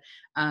you said,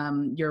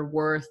 your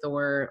worth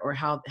or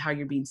how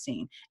you're being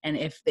seen. And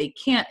if they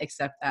can't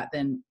accept that,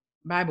 then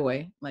bye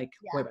boy, like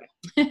boy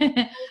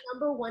bye.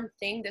 Number one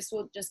thing, this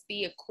will just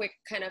be a quick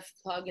kind of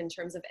plug in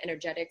terms of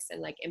energetics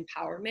and like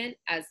empowerment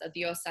as a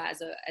diosa,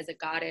 as a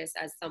goddess,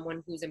 as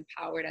someone who's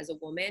empowered as a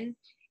woman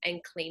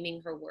and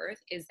claiming her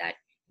worth, is that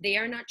they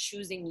are not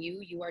choosing you,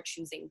 you are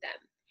choosing them.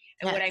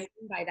 And what I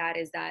mean by that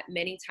is that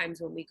many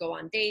times when we go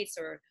on dates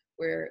or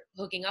we're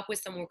hooking up with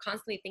someone, we're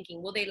constantly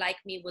thinking, will they like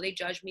me? Will they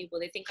judge me? Will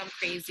they think I'm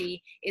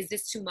crazy? Is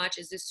this too much?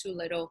 Is this too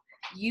little?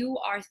 You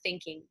are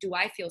thinking, do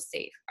I feel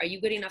safe? Are you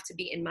good enough to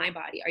be in my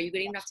body? Are you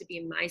good enough to be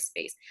in my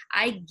space?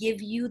 I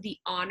give you the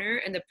honor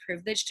and the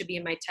privilege to be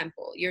in my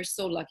temple. You're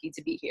so lucky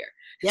to be here.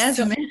 Yes,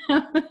 so,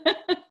 ma'am.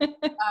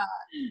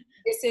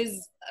 This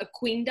is a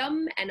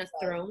queendom and a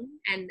throne.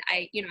 And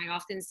I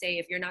often say,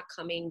 if you're not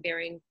coming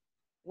bearing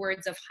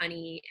words of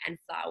honey and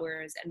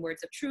flowers and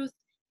words of truth,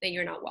 then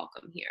you're not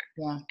welcome here.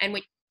 Yeah. And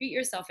when you treat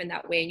yourself in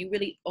that way and you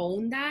really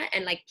own that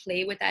and like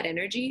play with that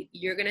energy,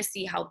 you're going to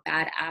see how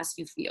badass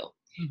you feel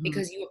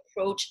because you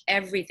approach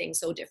everything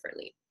so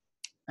differently.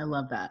 I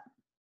love that.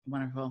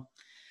 Wonderful.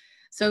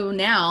 So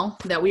now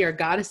that we are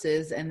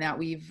goddesses and that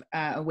we've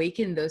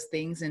awakened those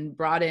things and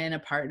brought in a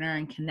partner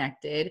and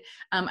connected,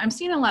 I'm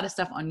seeing a lot of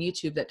stuff on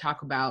YouTube that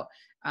talk about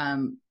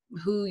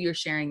who you're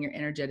sharing your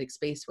energetic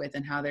space with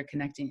and how they're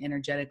connecting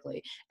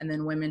energetically. And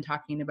then women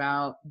talking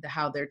about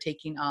how they're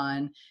taking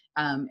on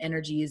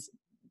energies,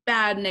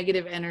 bad,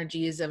 negative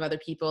energies of other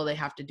people. They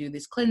have to do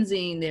this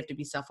cleansing. They have to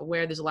be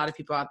self-aware. There's a lot of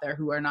people out there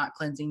who are not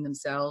cleansing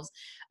themselves,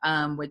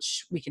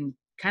 which we can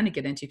kind of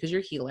get into because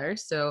you're a healer.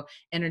 So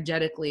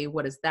energetically,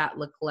 what does that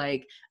look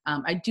like?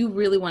 I do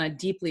really want to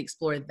deeply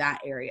explore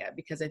that area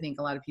because I think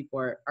a lot of people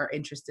are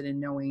interested in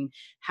knowing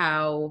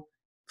how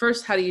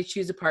do you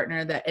choose a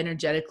partner that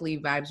energetically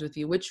vibes with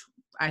you, which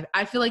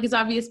I feel like is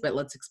obvious, but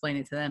let's explain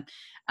it to them.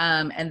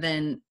 And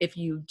then if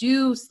you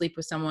do sleep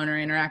with someone or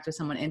interact with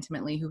someone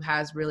intimately who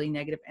has really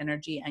negative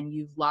energy and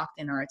you've locked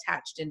in or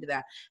attached into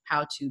that,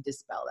 how to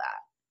dispel that.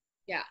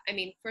 Yeah. I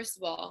mean, first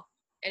of all,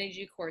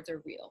 energy cords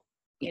are real,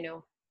 you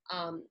know,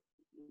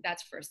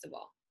 that's first of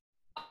all.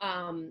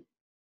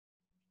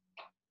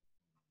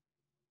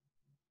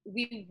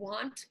 We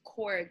want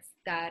cords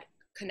that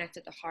connect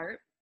at the heart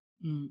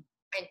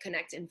and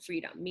connect in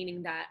freedom,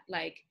 meaning that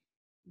like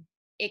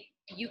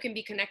you can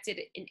be connected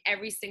in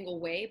every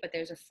single way, but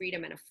there's a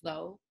freedom and a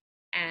flow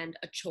and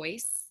a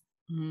choice.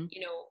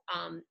 You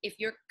know, if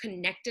you're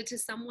connected to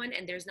someone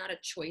and there's not a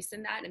choice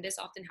in that, and this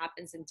often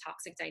happens in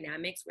toxic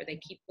dynamics where they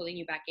keep pulling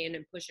you back in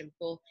and push and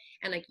pull,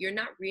 and like you're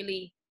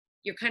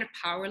kind of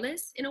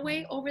powerless in a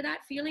way over that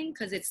feeling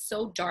because it's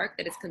so dark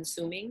that it's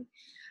consuming.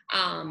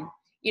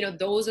 You know,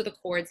 those are the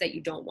cords that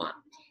you don't want.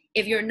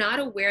 If you're not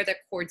aware that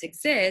cords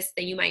exist,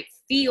 then you might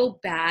feel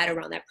bad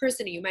around that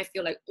person, and you might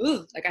feel like,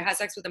 ooh, like I had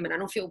sex with them and I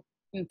don't feel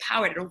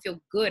empowered, I don't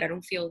feel good, I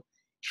don't feel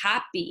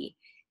happy.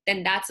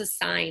 Then that's a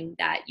sign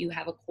that you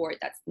have a cord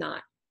that's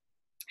not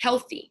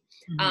healthy.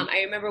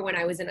 I remember when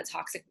I was in a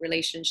toxic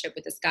relationship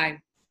with this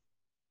guy,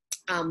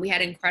 we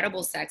had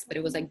incredible sex, but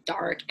it was like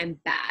dark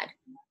and bad.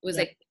 It was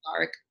like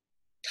dark,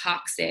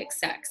 toxic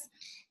sex.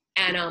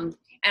 And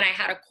I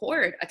had a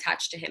cord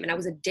attached to him and I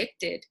was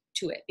addicted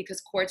to it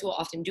because cords will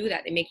often do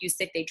that. They make you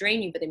sick, they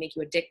drain you, but they make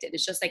you addicted.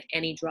 It's just like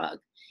any drug.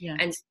 Yeah.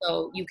 And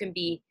so you can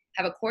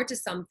have a cord to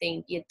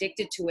something, be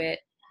addicted to it,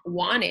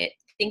 want it,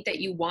 think that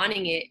you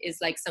wanting it is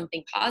like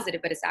something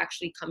positive, but it's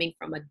actually coming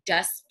from a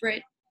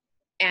desperate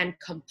and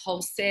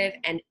compulsive.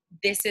 And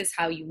this is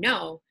how you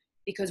know,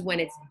 because when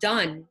it's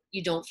done,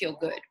 you don't feel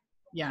good.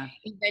 Yeah.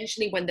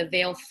 Eventually, when the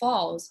veil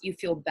falls, you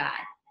feel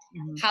bad.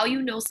 How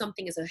you know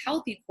something is a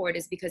healthy cord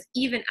is because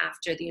even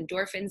after the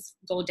endorphins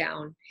go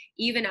down,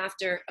 even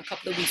after a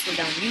couple of weeks go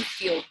down, you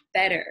feel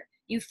better,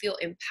 you feel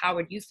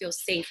empowered, you feel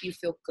safe, you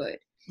feel good.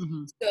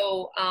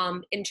 So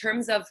in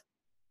terms of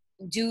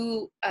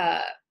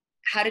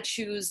how to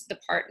choose the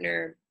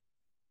partner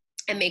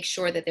and make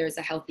sure that there's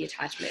a healthy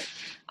attachment.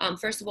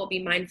 First of all,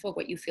 be mindful of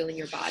what you feel in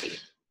your body.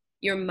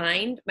 Your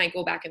mind might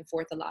go back and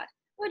forth a lot.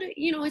 what,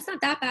 you know, it's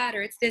not that bad,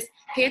 or it's this.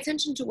 Pay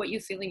attention to what you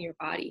feel in your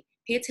body.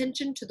 Pay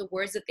attention to the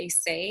words that they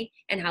say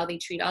and how they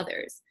treat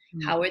others.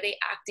 Mm. How are they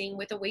acting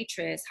with a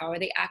waitress? How are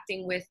they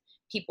acting with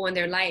people in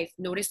their life?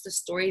 Notice the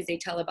stories they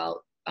tell about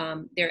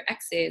their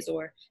exes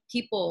or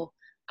people.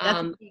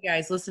 That's you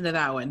guys listen to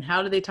that one.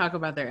 How do they talk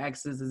about their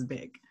exes is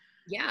big.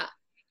 Yeah.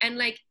 And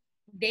like,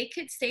 they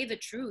could say the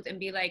truth and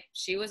be like,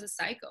 she was a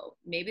psycho.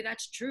 Maybe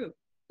that's true.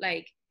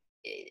 Like,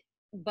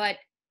 but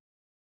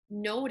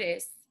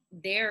notice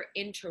their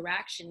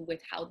interaction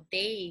with how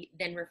they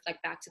then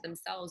reflect back to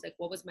themselves. Like,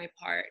 what was my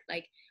part?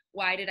 Like,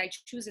 why did I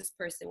choose this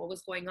person? What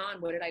was going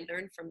on? What did I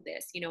learn from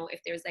this? You know,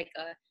 if there's like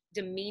a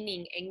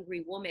demeaning,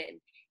 angry woman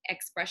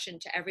expression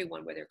to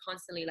everyone where they're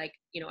constantly like,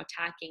 you know,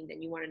 attacking,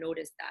 then you want to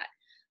notice that.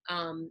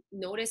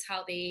 Notice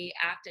how they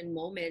act in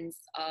moments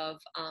of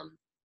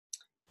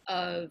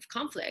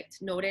conflict.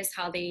 Notice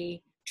how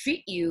they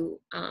treat you.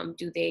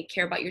 Do they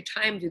care about your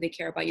time? Do they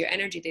care about your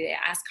energy? Do they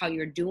ask how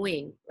you're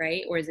doing,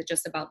 right? Or is it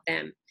just about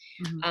them?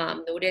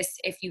 Notice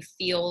if you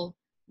feel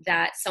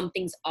that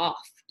something's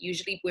off.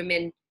 Usually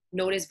women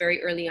notice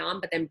very early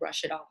on, but then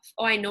brush it off.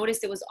 Oh, I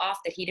noticed it was off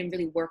that he didn't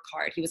really work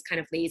hard. He was kind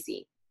of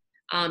lazy.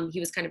 He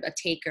was kind of a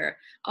taker.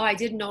 Oh, I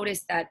did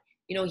notice that,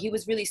 you know, he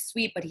was really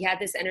sweet, but he had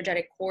this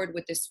energetic cord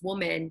with this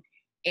woman,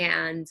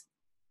 and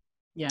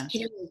yeah, he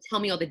didn't really tell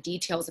me all the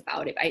details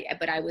about it.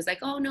 But I was like,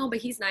 oh no, but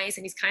he's nice,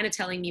 and he's kind of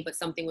telling me, but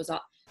something was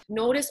off.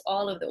 Notice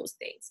all of those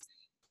things.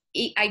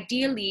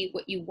 Ideally,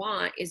 what you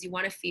want is you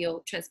want to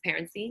feel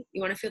transparency.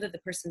 You want to feel that the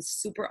person's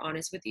super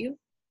honest with you,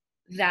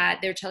 that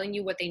they're telling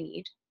you what they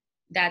need,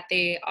 that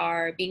they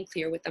are being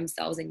clear with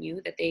themselves and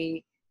you, that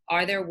they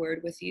are their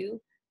word with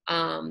you,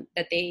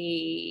 that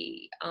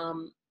they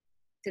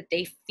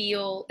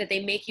feel, that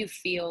they make you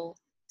feel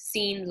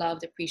seen,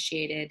 loved,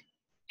 appreciated,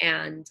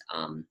 and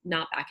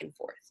not back and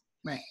forth.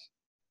 right.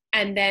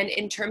 And then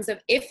in terms of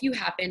if you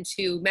happen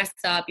to mess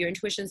up, your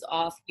intuition's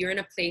off, you're in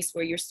a place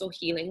where you're still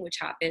healing, which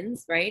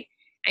happens, right?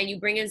 And you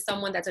bring in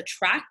someone that's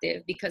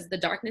attractive, because the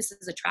darkness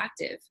is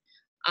attractive.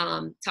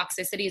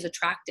 Toxicity is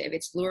attractive.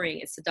 It's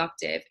luring. It's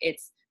seductive.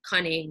 It's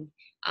cunning.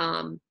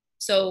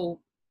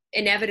 So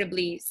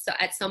inevitably, so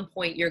at some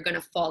point, you're going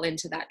to fall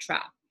into that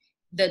trap.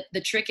 The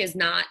trick is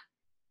not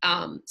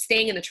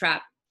staying in the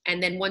trap,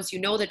 and then once you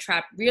know the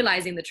trap,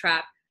 realizing the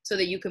trap, so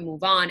that you can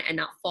move on and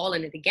not fall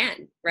in it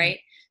again, right?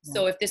 Yeah.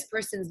 So if this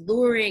person's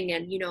luring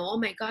and, you know, oh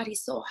my God,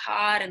 he's so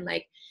hot, and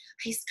like,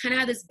 he's kind of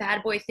had this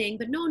bad boy thing,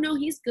 but no,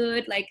 he's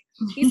good. Like,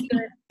 he's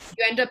good.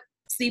 You end up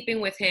sleeping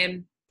with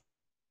him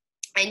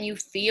and you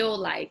feel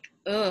like,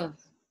 ugh,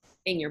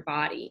 in your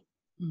body.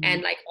 Mm-hmm.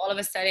 And like, all of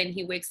a sudden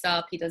he wakes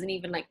up, he doesn't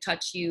even like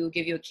touch you,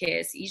 give you a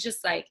kiss. He's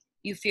just like,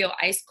 you feel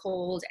ice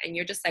cold, and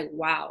you're just like,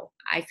 wow,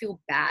 I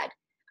feel bad.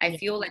 I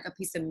feel like a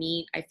piece of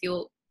meat. I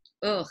feel,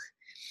 ugh.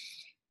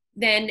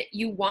 Then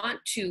you want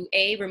to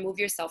remove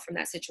yourself from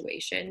that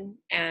situation,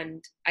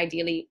 and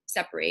ideally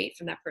separate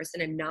from that person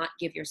and not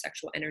give your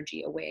sexual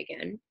energy away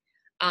again.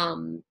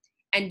 And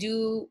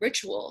do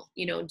ritual,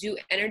 you know, do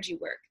energy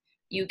work.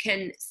 You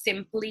can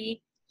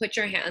simply put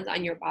your hands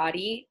on your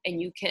body, and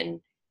you can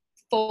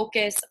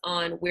focus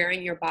on where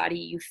in your body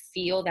you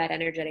feel that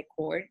energetic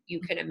cord.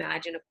 You can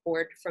imagine a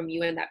cord from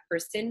you and that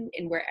person,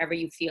 and wherever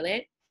you feel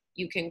it.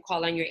 You can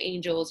call on your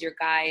angels, your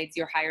guides,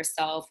 your higher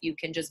self. You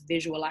can just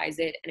visualize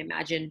it and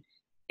imagine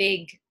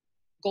big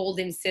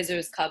golden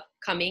scissors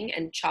coming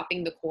and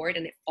chopping the cord,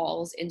 and it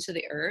falls into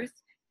the earth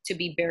to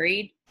be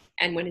buried.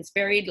 And when it's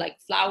buried, like,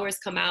 flowers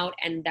come out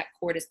and that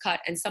cord is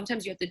cut. And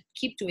sometimes you have to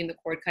keep doing the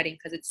cord cutting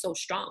because it's so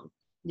strong.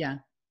 Yeah.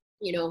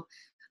 You know,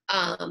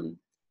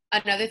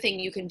 another thing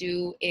you can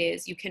do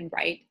is you can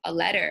write a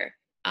letter.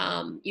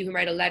 You can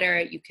write a letter.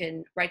 You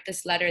can write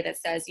this letter that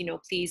says, you know,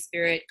 please,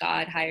 spirit,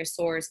 God, higher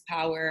source,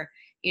 power,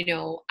 you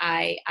know,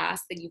 I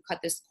ask that you cut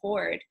this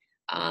cord.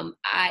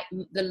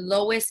 The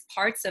lowest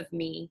parts of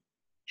me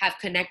have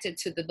connected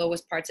to the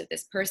lowest parts of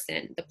this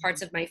person. The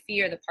parts of my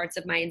fear, the parts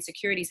of my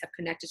insecurities have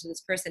connected to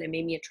this person and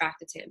made me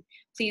attracted to him.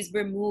 Please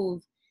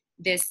remove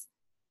this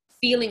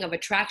feeling of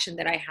attraction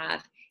that I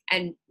have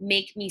and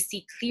make me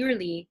see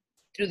clearly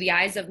through the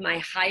eyes of my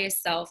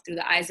highest self, through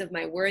the eyes of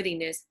my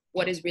worthiness,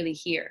 what is really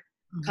here.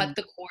 Mm-hmm. Cut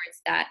the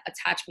cords that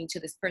attach me to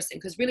this person.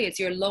 Because really it's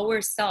your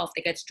lower self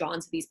that gets drawn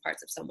to these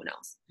parts of someone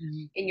else.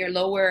 Mm-hmm. In your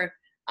lower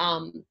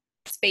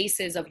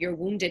spaces of your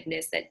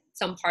woundedness, that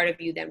some part of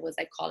you then was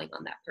like calling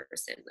on that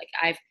person. Like,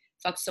 I've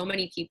fucked so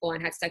many people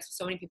and had sex with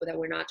so many people that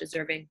were not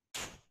deserving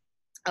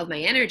of my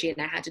energy,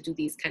 and I had to do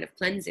these kind of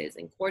cleanses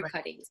and cord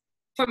cuttings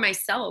for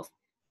myself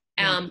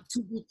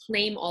to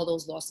reclaim all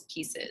those lost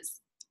pieces.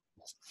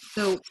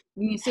 So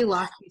when you say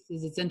lost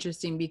pieces, it's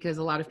interesting because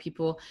a lot of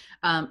people,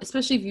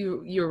 especially if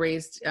you're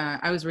raised,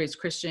 I was raised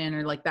Christian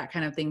or like that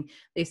kind of thing.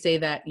 They say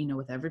that, you know,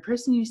 with every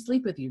person you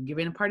sleep with, you're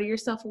giving a part of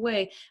yourself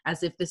away,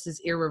 as if this is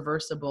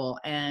irreversible.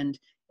 And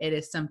it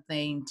is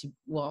something to,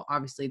 well,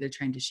 obviously they're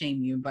trying to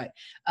shame you, but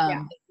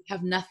you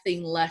have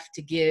nothing left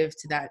to give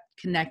to that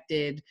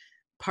connected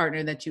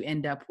partner that you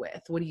end up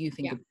with. What do you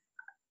think?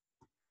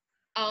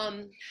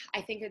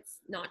 I think it's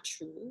not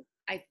true.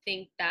 I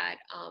think that,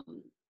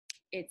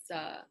 it's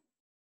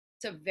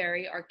it's a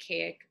very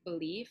archaic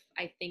belief.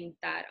 I think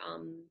that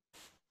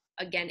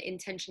again,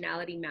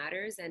 intentionality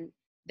matters, and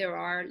there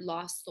are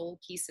lost soul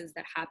pieces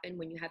that happen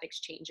when you have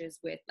exchanges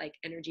with like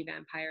energy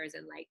vampires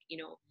and like, you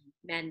know,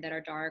 men that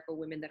are dark or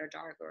women that are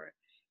dark, or,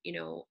 you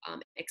know,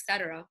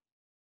 etc.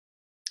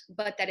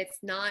 But that it's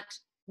not,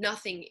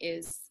 nothing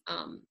is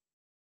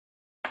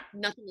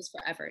nothing is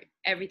forever.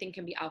 Everything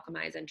can be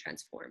alchemized and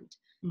transformed.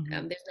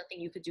 Mm-hmm. There's nothing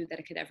you could do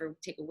that could ever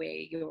take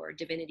away your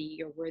divinity,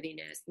 your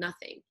worthiness,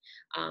 nothing.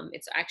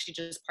 It's actually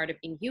just part of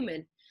being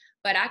human.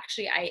 But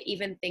actually, I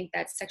even think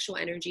that sexual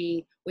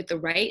energy with the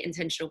right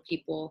intentional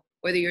people,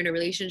 whether you're in a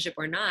relationship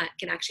or not,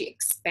 can actually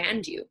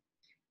expand you.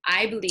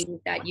 I believe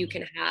that you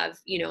can have,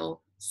 you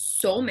know,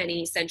 so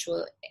many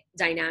sensual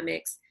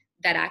dynamics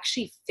that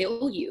actually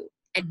fill you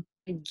and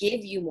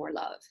give you more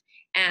love.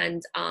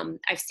 And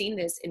I've seen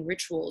this in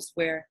rituals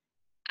where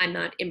I'm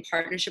not in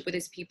partnership with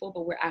these people,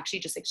 but we're actually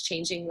just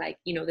exchanging, like,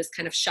 you know, this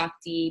kind of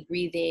Shakti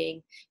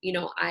breathing, you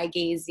know, eye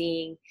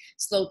gazing,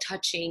 slow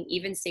touching,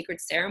 even sacred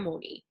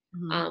ceremony,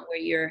 Mm-hmm. where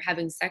you're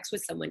having sex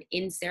with someone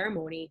in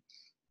ceremony,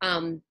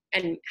 and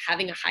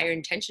having a higher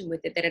intention with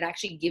it, that it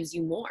actually gives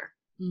you more.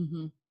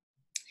 Mm-hmm.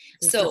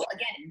 So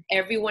again,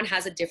 everyone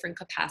has a different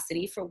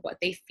capacity for what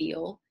they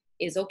feel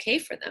is okay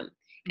for them.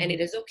 Mm-hmm. And it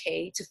is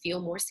okay to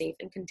feel more safe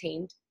and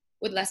contained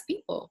with less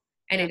people.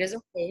 And Yeah. it is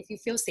okay if you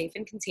feel safe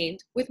and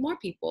contained with more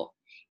people.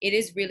 It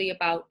is really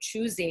about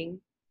choosing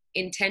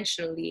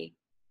intentionally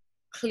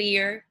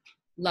clear,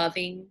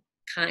 loving,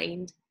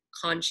 kind,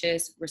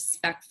 conscious,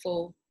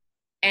 respectful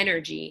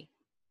energy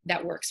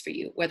that works for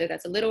you. Whether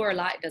that's a little or a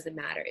lot, it doesn't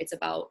matter. It's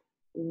about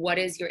what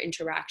is your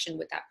interaction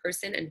with that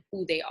person and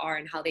who they are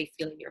and how they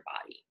feel in your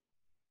body.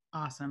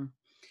 Awesome.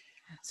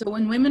 So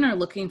when women are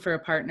looking for a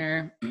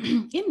partner,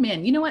 in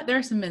men, you know what? There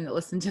are some men that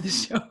listen to the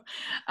show,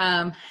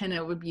 and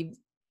it would be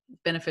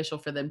beneficial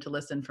for them to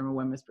listen from a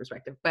woman's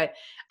perspective. But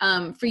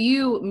for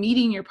you,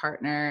 meeting your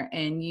partner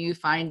and you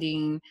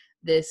finding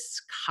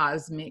this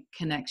cosmic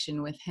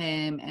connection with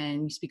him,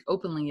 and you speak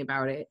openly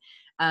about it,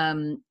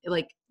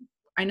 like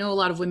I know a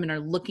lot of women are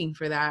looking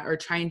for that or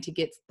trying to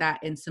get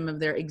that in some of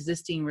their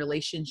existing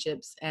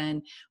relationships.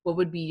 And what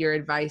would be your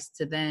advice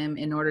to them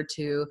in order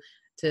to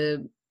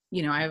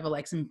you know, I have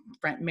like some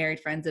married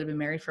friends that have been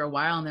married for a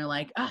while, and they're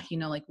like, you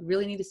know, like we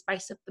really need to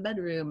spice up the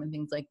bedroom and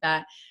things like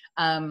that.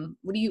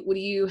 What do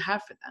you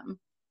have for them?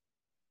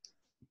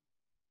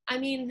 I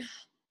mean,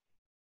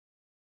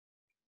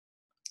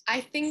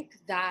 I think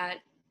that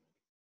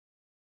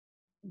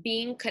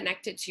being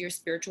connected to your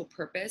spiritual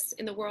purpose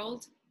in the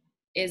world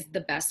is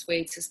the best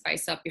way to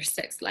spice up your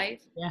sex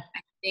life. Yeah.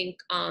 I think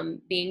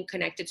being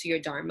connected to your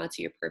dharma,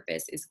 to your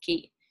purpose, is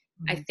key.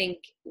 I Mm-hmm. think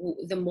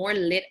the more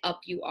lit up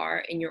you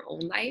are in your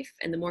own life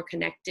and the more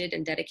connected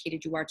and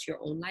dedicated you are to your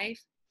own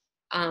life,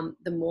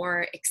 the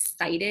more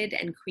excited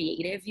and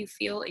creative you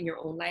feel in your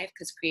own life,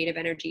 because creative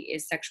energy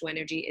is sexual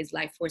energy, is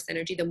life force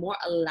energy. The more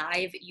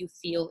alive you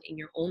feel in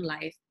your own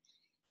life,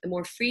 the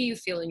more free you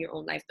feel in your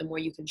own life, the more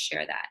you can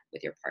share that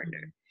with your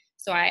partner.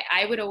 So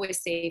I would always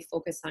say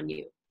focus on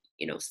you.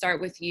 You know,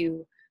 start with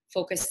you,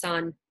 focus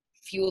on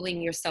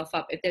fueling yourself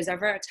up. If there's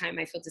ever a time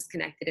I feel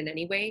disconnected in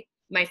any way,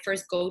 my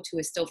first go-to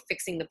is still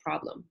fixing the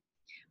problem.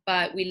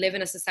 But we live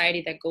in a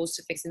society that goes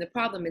to fixing the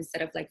problem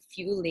instead of like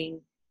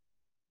fueling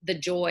the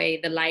joy,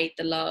 the light,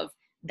 the love,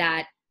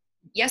 that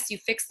yes, you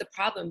fix the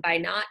problem by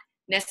not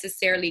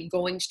necessarily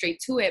going straight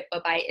to it,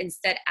 but by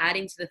instead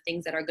adding to the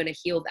things that are going to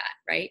heal that,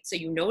 right? So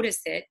you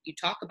notice it, you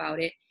talk about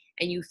it,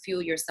 and you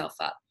fuel yourself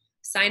up.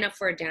 Sign up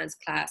for a dance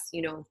class,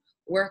 you know,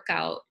 work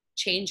out,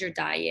 change your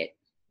diet,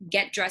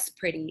 get dressed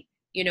pretty,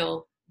 you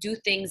know, do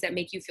things that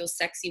make you feel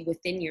sexy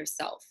within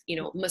yourself, you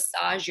know,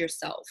 massage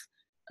yourself,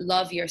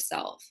 love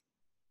yourself,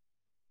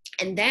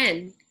 and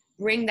then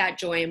bring that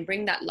joy and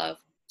bring that love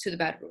to the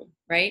bedroom,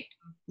 right?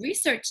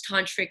 Research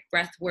tantric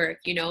breath work,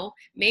 you know,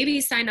 maybe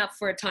sign up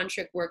for a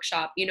tantric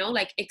workshop, you know,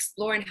 like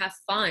explore and have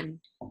fun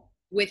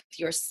with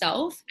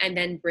yourself and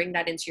then bring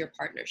that into your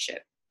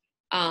partnership.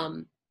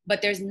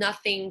 But there's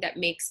nothing that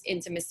makes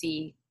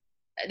intimacy,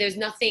 there's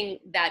nothing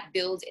that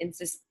builds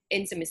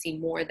intimacy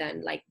more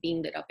than like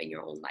being lit up in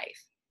your own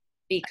life,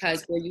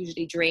 because we're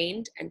usually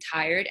drained and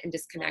tired and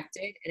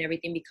disconnected and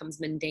everything becomes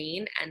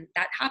mundane, and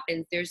that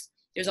happens.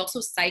 There's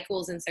also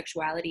cycles in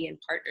sexuality and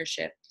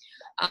partnership.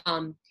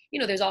 You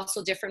know, there's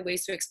also different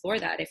ways to explore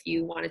that. If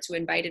you wanted to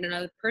invite in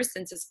another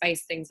person to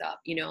spice things up,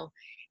 you know,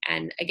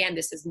 and again,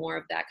 this is more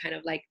of that kind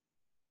of like,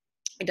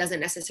 it doesn't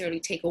necessarily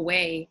take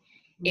away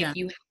Yeah. if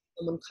you have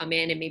someone come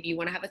in and maybe you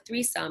want to have a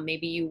threesome,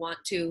 maybe you want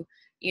to,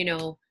 you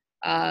know,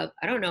 I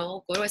don't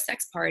know, go to a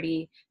sex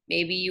party,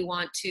 maybe you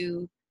want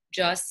to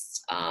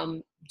just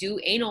do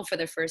anal for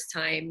the first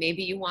time,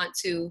 maybe you want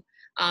to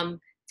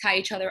tie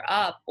each other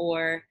up,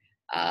 or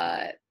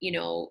you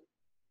know,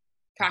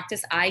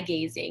 practice eye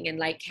gazing and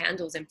light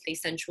candles and play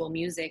sensual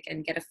music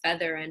and get a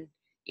feather, and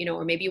you know,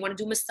 or maybe you want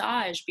to do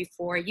massage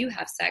before you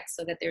have sex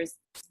so that there's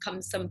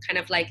comes some kind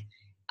of like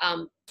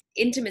um,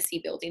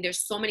 intimacy building. There's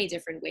so many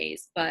different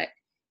ways, but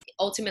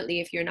ultimately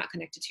if you're not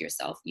connected to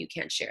yourself, you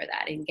can't share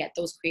that and get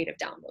those creative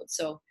downloads.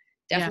 So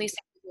Yeah. definitely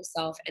start with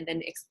yourself, and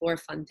then explore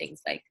fun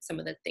things like some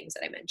of the things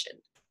that I mentioned.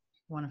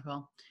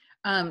 Wonderful.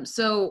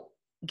 So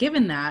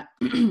given that,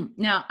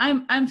 now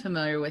I'm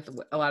familiar with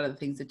a lot of the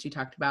things that you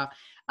talked about.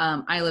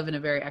 I live in a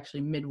very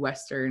actually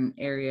Midwestern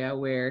area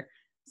where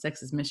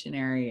sex is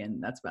missionary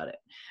and that's about it.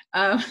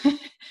 Um,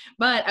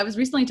 but I was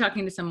recently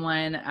talking to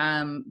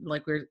someone,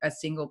 like we're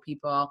as single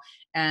people,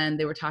 and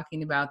they were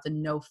talking about the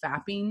no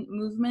fapping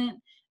movement.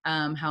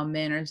 How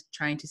men are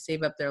trying to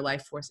save up their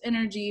life force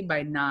energy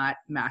by not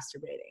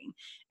masturbating.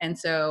 And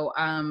so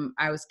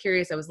I was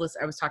curious. I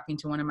was talking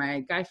to one of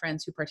my guy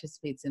friends who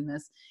participates in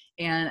this,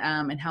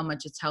 and how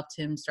much it's helped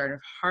him sort of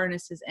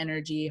harness his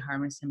energy,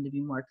 harness him to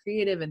be more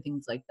creative and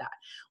things like that.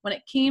 When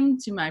it came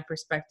to my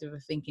perspective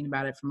of thinking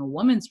about it from a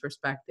woman's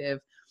perspective,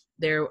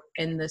 there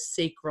in the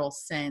sacral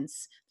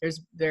sense,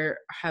 there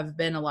have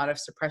been a lot of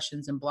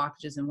suppressions and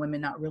blockages in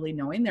women not really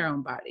knowing their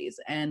own bodies.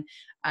 And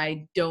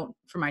I don't,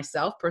 for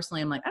myself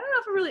personally, I'm like, I don't know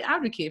if I really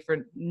advocate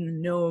for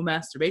no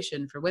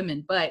masturbation for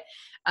women, but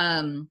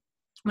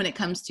when it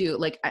comes to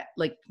like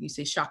you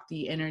say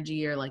Shakti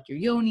energy or like your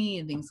yoni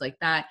and things like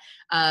that,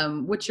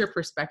 what's your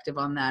perspective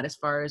on that as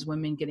far as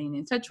women getting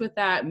in touch with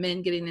that,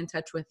 men getting in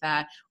touch with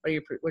that?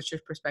 What's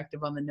your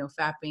perspective on the no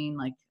fapping?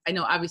 Like, I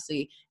know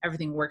obviously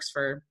everything works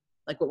for,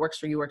 like what works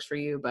for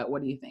you, but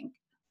what do you think?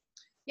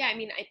 Yeah, I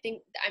mean,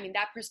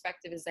 that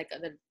perspective is like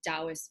the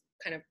Taoist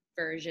kind of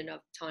version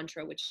of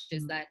Tantra, which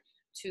is that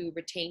to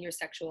retain your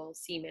sexual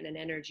semen and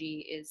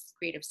energy is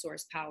creative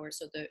source power.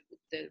 So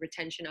the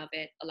retention of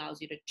it allows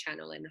you to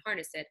channel and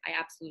harness it. I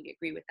absolutely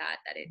agree with that,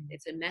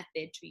 it's a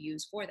method to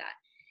use for that.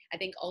 I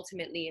think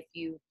ultimately, if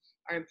you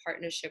are in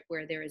partnership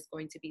where there is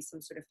going to be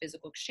some sort of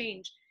physical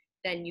exchange,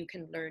 then you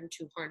can learn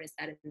to harness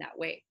that in that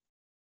way.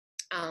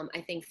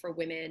 I think for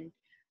women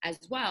as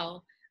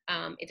well,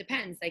 it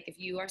depends. Like if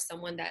you are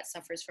someone that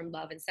suffers from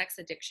love and sex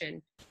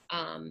addiction,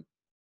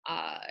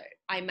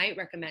 I might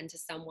recommend to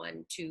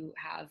someone to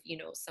have,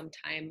 some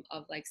time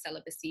of like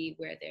celibacy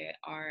where there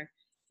are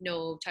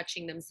no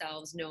touching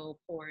themselves, no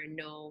porn,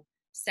 no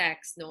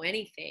sex, no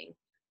anything.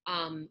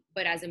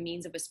 But as a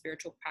means of a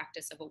spiritual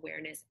practice of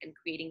awareness and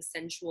creating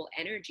sensual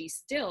energy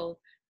still,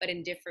 but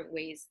in different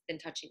ways than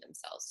touching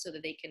themselves, so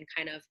that they can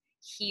kind of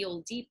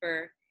heal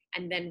deeper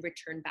and then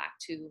return back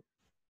to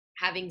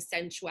having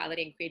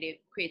sensuality and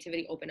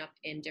creativity open up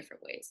in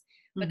different ways.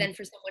 But then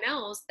for someone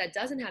else that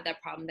doesn't have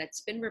that problem,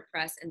 that's been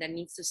repressed and that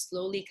needs to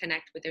slowly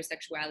connect with their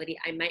sexuality,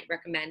 I might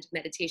recommend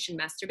meditation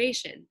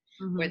masturbation,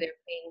 where they're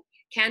playing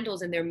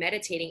candles and they're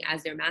meditating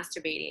as they're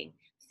masturbating,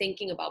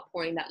 thinking about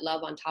pouring that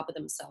love on top of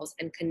themselves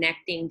and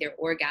connecting their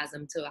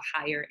orgasm to a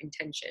higher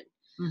intention.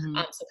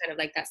 So kind of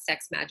like that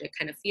sex magic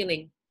kind of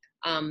feeling.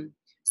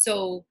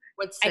 So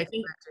what's sex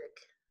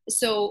magic?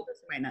 So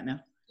you might not know.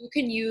 You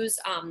can use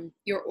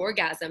your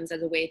orgasms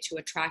as a way to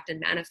attract and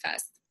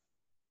manifest.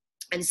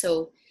 And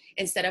so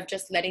instead of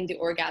just letting the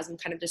orgasm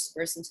kind of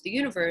disperse into the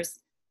universe,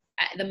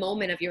 at the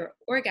moment of your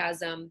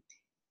orgasm,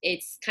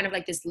 it's kind of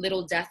like this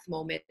little death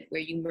moment where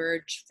you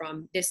merge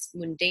from this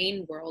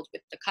mundane world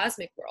with the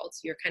cosmic world. So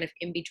you're kind of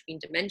in between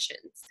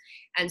dimensions.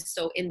 And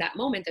so in that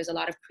moment, there's a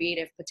lot of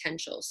creative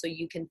potential. So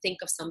you can think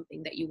of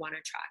something that you want to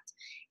attract.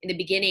 In the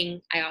beginning,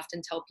 I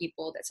often tell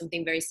people that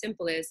something very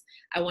simple is,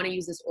 I want to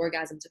use this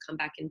orgasm to come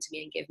back into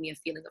me and give me a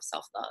feeling of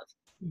self-love.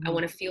 I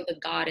want to feel the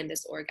God in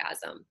this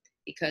orgasm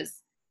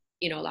because,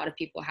 a lot of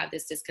people have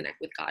this disconnect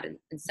with God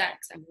and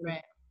sex. I want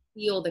to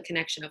feel the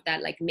connection of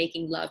that, like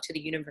making love to the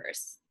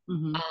universe.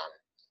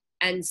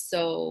 And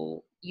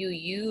so you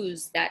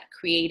use that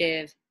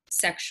creative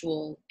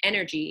sexual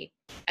energy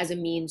as a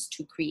means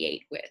to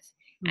create with.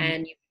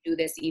 And you do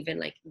this even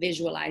like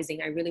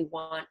visualizing. I really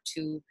want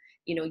to,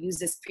 use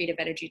this creative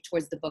energy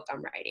towards the book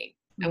I'm writing.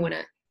 I want to,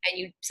 and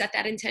you set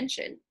that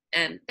intention.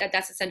 And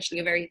that's essentially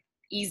a very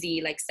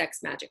easy like sex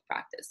magic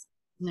practice.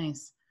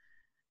 Nice.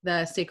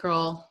 The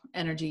sacral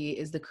energy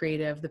is the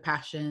creative, the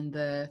passion,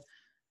 the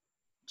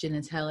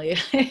genitalia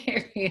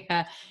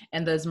area,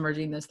 and those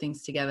merging those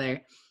things together.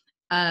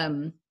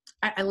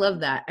 I love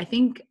that.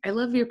 I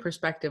love your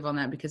perspective on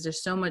that because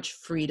there's so much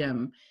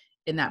freedom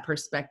in that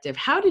perspective.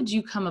 How did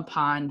you come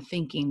upon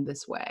thinking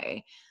this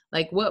way?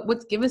 Like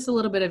what's give us a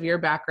little bit of your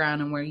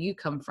background and where you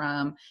come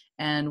from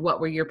and what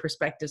were your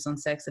perspectives on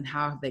sex and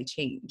how have they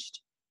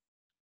changed?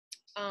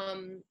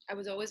 I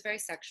was always very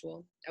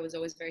sexual. I was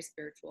always very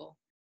spiritual.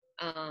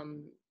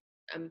 I'm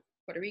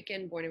Puerto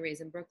Rican, born and raised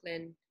in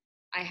Brooklyn.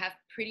 I have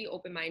pretty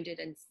open-minded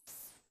and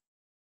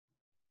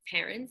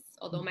parents,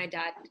 although my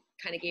dad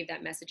kind of gave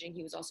that messaging.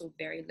 He was also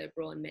very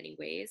liberal in many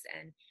ways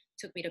and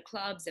took me to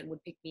clubs and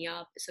would pick me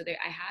up. So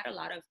I had a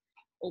lot of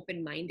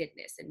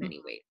open-mindedness in many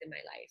ways in my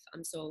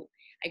life. So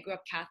I grew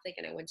up Catholic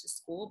and I went to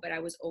school, but I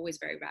was always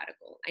very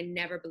radical. I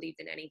never believed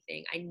in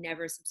anything. I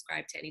never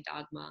subscribed to any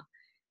dogma.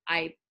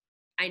 I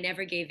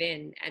never gave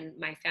in. And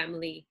my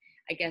family,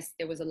 I guess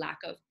there was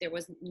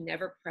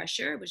never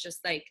pressure. It was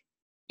just like,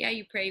 yeah,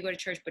 you pray, you go to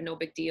church, but no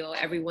big deal.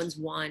 Everyone's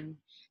one.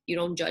 You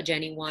don't judge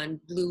anyone.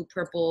 Blue,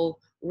 purple,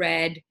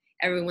 red,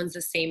 everyone's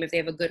the same if they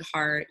have a good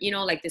heart,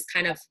 like this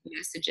kind of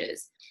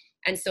messages.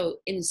 And so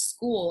in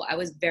school, I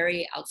was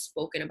very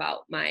outspoken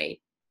about my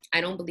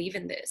I don't believe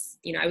in this.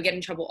 You know, I would get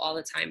in trouble all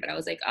the time, but I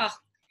was like, oh,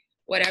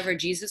 whatever.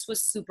 Jesus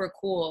was super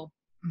cool,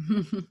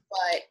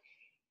 but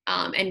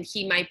and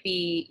he might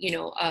be, you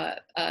know,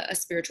 a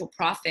spiritual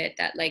prophet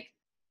that, like,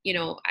 you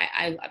know,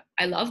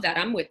 I love that.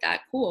 I'm with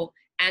that. Cool.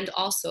 And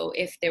also,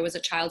 if there was a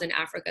child in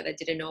Africa that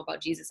didn't know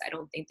about Jesus, I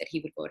don't think that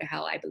he would go to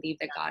hell. I believe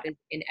that God is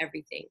in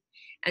everything.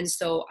 And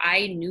so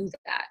I knew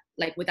that,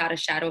 like, without a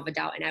shadow of a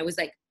doubt. And I was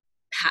like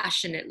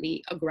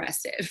passionately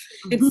aggressive.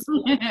 And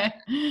so,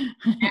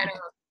 and,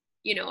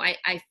 you know,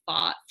 I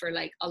fought for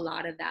like a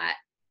lot of that,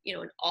 you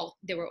know, and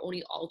there were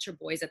only altar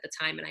boys at the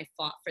time. And I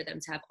fought for them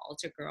to have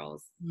altar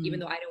girls, even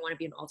though I didn't want to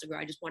be an altar girl.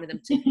 I just wanted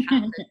them to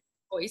have the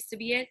choice to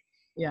be it.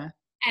 Yeah.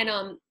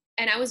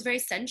 And I was very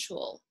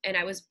sensual, and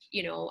I was,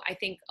 you know, I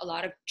think a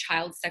lot of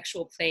child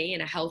sexual play in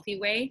a healthy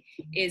way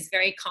is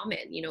very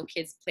common. You know,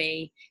 kids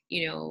play,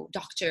 you know,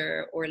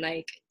 doctor or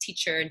like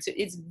teacher. And so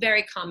it's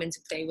very common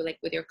to play with, like,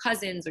 with your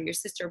cousins or your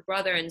sister or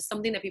brother, and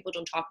something that people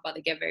don't talk about.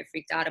 They get very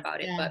freaked out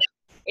about it, but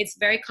it's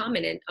very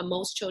common, and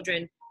most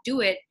children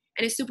do it,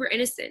 and it's super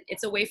innocent.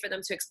 It's a way for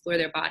them to explore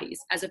their bodies.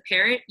 As a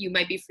parent, you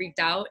might be freaked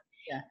out,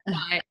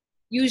 but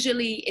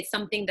usually it's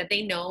something that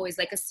they know is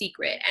like a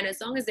secret. And as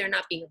long as they're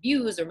not being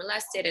abused or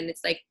molested, and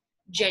it's like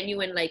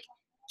genuine, like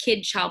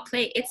kid child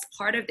play, it's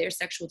part of their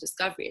sexual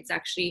discovery. It's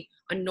actually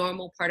a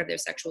normal part of their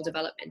sexual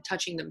development,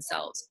 touching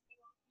themselves,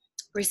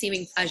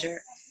 receiving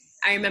pleasure.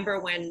 I remember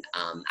when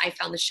I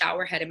found the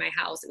shower head in my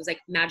house, it was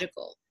like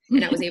magical.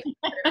 And I was able to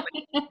put it on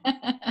my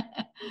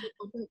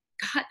oh my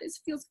God,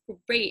 this feels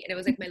great. And it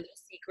was like my little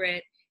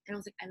secret. And I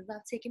was like, I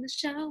love taking the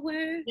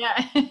shower.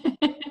 Yeah.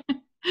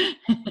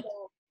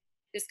 So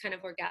this kind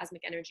of orgasmic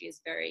energy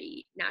is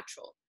very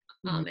natural.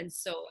 And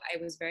so I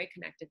was very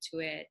connected to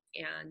it,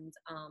 and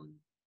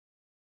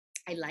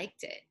I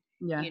liked it,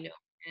 Yeah. you know,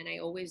 and I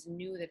always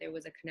knew that there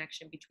was a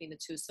connection between the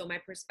two. So my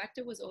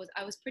perspective was always,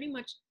 I was pretty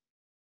much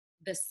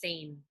the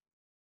same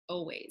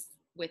always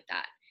with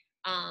that.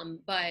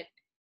 But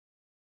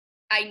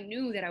I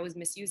knew that I was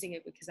misusing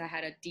it because I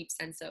had a deep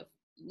sense of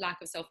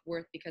lack of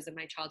self-worth because of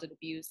my childhood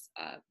abuse,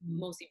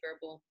 mostly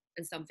verbal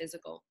and some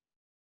physical.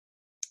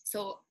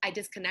 So I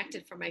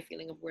disconnected from my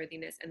feeling of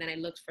worthiness, and then I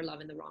looked for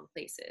love in the wrong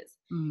places.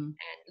 And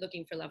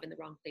looking for love in the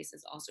wrong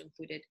places also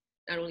included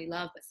not only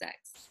love, but sex.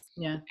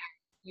 Yeah.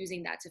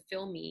 Using that to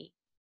fill me,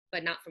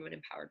 but not from an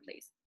empowered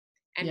place.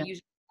 And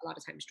usually a lot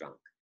of times drunk.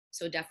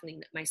 So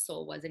definitely my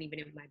soul wasn't even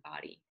in my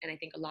body. And I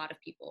think a lot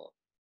of people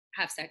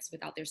have sex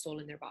without their soul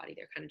in their body.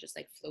 They're kind of just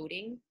like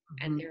floating,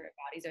 and their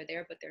bodies are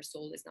there, but their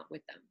soul is not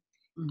with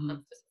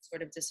them.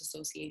 Sort of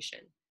disassociation.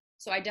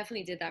 So I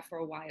definitely did that for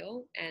a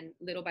while, and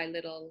little by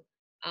little,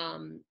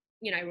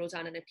 you know, I wrote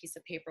down on a piece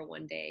of paper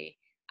one day,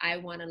 I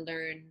want to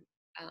learn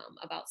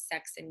about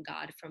sex and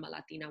God from a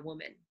Latina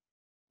woman.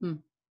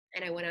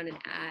 And I went on an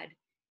ad,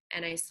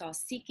 and I saw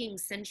Seeking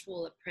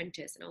Sensual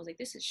Apprentice, and I was like,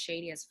 this is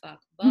shady as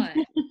fuck, but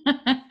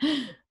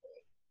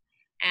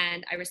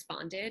and I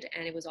responded,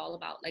 and it was all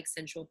about like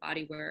sensual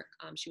body work.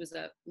 She was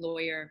a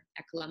lawyer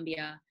at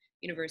Columbia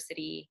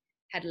University,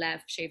 had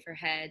left, shaved her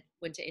head,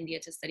 went to India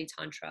to study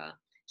Tantra.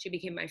 She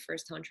became my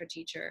first Tantra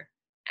teacher,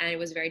 and it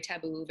was very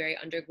taboo, very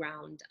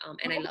underground.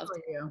 And I loved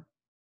it.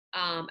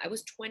 I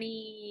was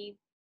 20,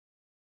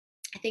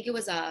 I think it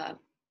was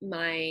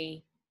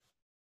my,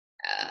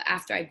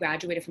 after I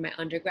graduated from my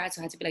undergrad, so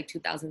it had to be like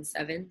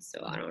 2007.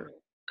 So I don't know,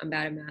 I'm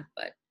bad at math,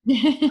 but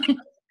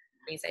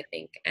 20s, I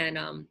think, and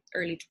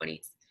early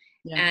 20s.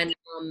 Yeah. And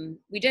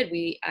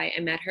I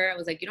met her. I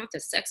was like, you don't have to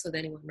have sex with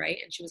anyone, right?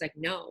 And she was like,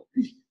 no.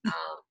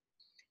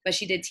 But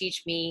she did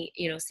teach me,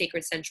 you know,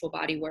 sacred sensual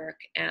body work,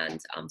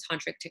 and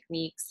tantric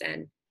techniques,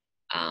 and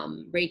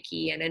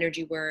Reiki and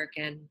energy work,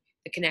 and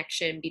the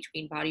connection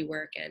between body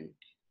work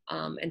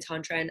and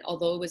Tantra. And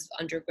although it was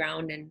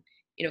underground and,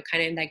 you know,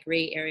 kind of in that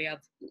gray area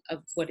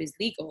of what is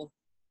legal,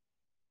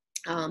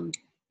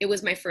 it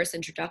was my first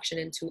introduction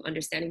into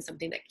understanding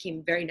something that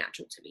came very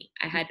natural to me.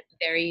 I had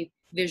very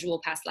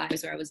visual past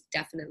lives where I was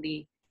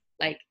definitely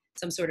like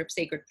some sort of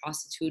sacred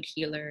prostitute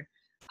healer.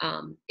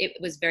 It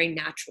was very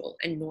natural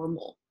and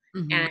normal,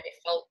 and it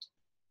felt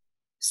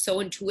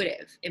so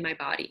intuitive in my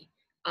body.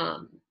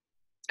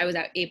 I was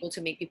able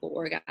to make people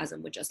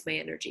orgasm with just my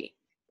energy,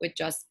 with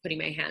just putting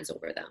my hands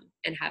over them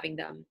and having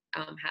them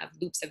have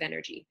loops of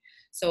energy.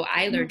 So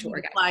I learned to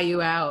orgasm. Fly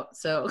you out.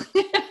 So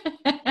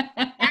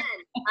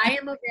I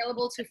am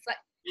available to fly.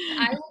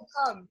 I will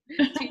come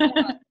to you,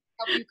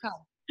 help you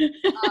come.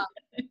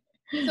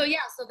 So yeah,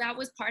 so that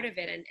was part of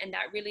it, and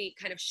that really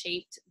kind of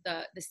shaped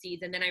the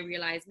seeds. And then I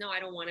realized, no, I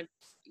don't want to,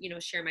 you know,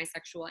 share my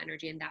sexual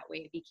energy in that way.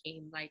 It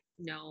became like,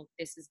 no,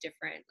 this is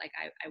different. Like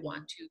I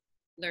want to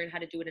learn how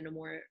to do it in a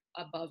more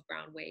above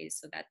ground way,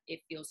 so that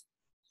it feels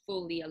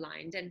fully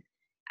aligned. And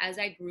as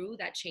I grew,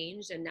 that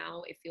changed, and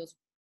now it feels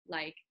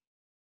like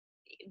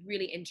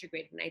really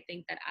integrated. And I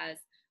think that as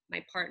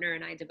my partner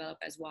and I develop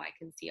as well, I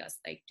can see us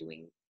like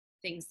doing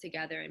things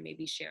together, and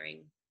maybe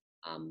sharing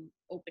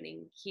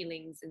opening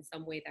healings in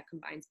some way that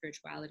combines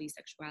spirituality,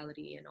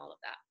 sexuality, and all of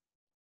that.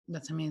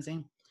 That's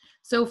amazing.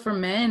 So for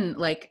men,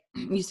 like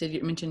you said,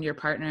 you mentioned your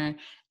partner.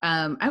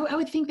 I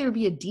would think there would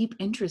be a deep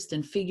interest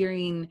in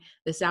figuring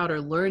this out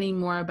or learning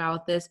more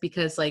about this,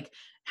 because like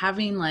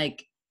having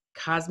like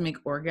cosmic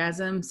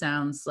orgasm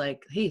sounds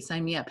like, hey,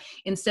 sign me up.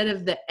 Instead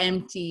of the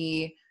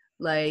empty,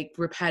 like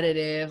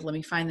repetitive, let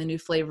me find the new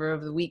flavor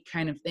of the week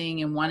kind of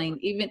thing, and wanting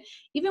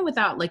even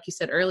without, like you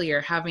said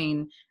earlier,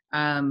 having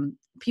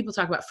people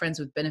talk about friends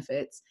with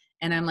benefits.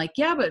 And I'm like,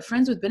 yeah, but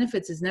friends with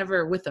benefits is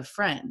never with a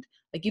friend.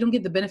 Like you don't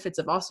get the benefits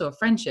of also a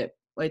friendship,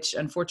 which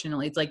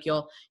unfortunately it's like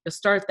you'll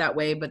start that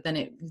way, but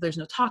then there's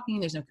no talking,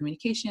 there's no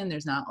communication,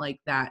 there's not like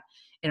that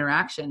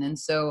interaction. And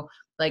so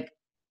like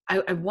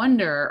I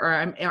wonder,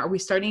 or are we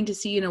starting to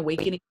see an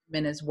awakening of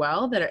men as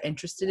well that are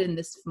interested in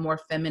this more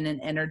feminine,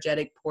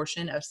 energetic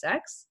portion of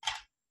sex?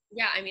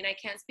 Yeah, I mean, I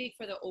can't speak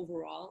for the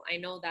overall. I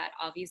know that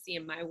obviously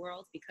in my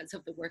world, because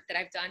of the work that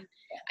I've done,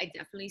 I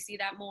definitely see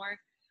that more.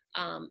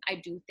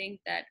 I do think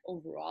that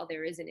overall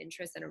there is an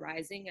interest in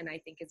arising, and I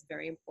think it's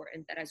very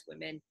important that as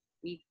women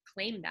we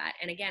claim that.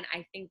 And again,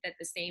 I think that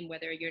the same,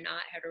 whether you're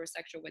not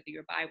heterosexual, whether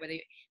you're bi,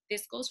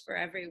 this goes for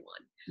everyone,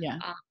 Yeah.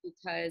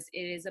 because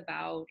it is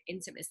about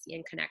intimacy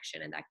and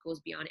connection, and that goes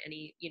beyond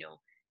any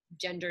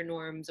gender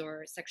norms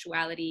or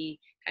sexuality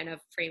kind of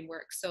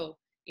framework. So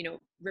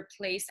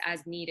replace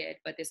as needed,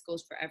 but this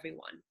goes for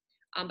everyone.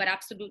 But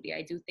absolutely,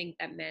 I do think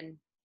that men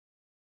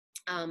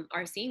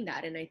are seeing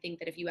that. And I think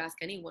that if you ask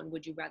anyone,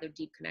 would you rather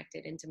deep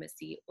connected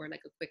intimacy or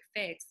like a quick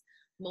fix?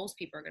 Most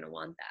people are going to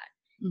want that.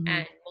 Mm-hmm.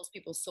 And most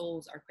people's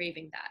souls are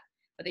craving that,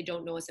 but they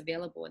don't know it's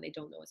available and they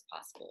don't know it's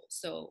possible.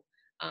 So,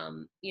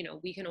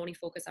 we can only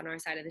focus on our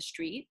side of the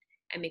street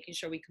and making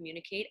sure we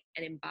communicate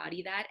and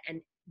embody that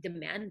and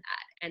demand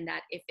that. And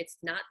that if it's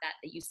not that,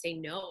 that you say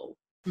no,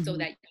 Mm-hmm. so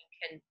that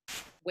you can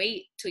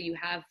wait till you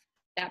have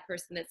that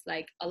person that's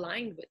like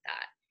aligned with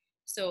that.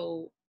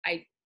 So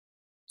I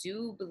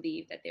do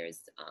believe that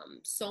there's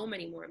so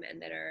many more men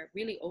that are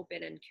really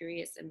open and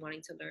curious and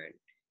wanting to learn,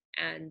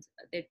 and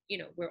that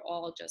we're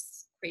all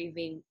just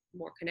craving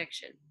more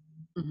connection.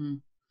 Mm-hmm.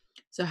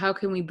 So how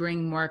can we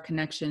bring more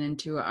connection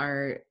into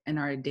our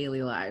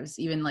daily lives?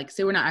 Even like,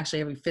 say we're not actually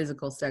having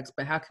physical sex,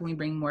 but how can we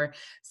bring more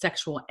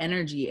sexual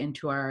energy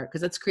into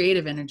because that's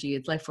creative energy,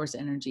 it's life force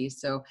energy.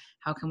 So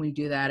how can we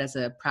do that as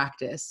a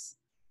practice?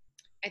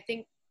 I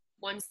think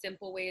one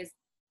simple way is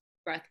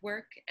breath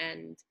work,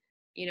 and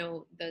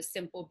the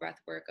simple breath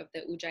work of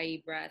the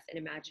Ujjayi breath and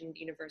imagining the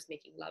universe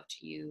making love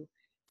to you,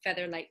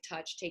 feather light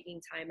touch,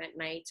 taking time at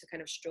night to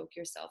kind of stroke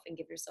yourself and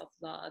give yourself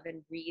love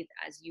and breathe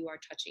as you are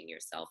touching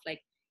yourself.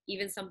 Like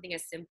even something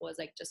as simple as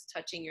like just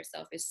touching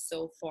yourself is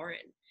so foreign.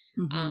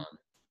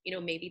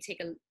 Mm-hmm. Maybe take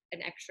an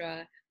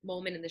extra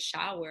moment in the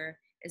shower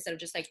instead of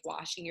just like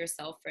washing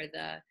yourself for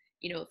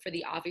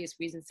the obvious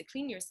reasons to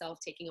clean yourself,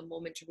 taking a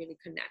moment to really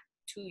connect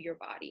to your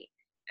body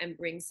and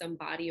bring some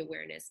body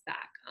awareness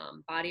back.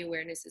 Body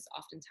awareness is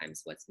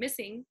oftentimes what's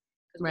missing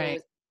because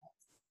Right.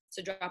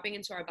 So dropping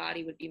into our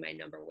body would be my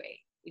number way.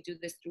 We do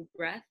this through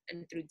breath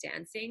and through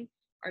dancing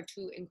are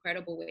two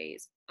incredible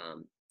ways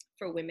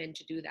for women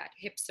to do that.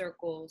 Hip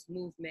circles,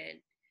 movement,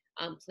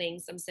 playing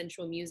some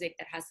sensual music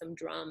that has some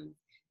drum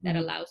that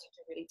Mm-hmm. allows you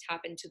to really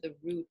tap into the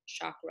root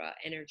chakra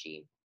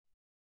energy.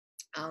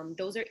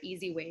 Those are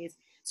easy ways.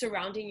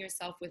 Surrounding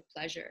yourself with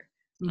pleasure,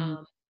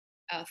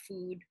 Mm-hmm.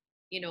 food,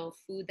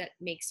 food that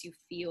makes you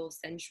feel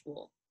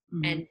sensual,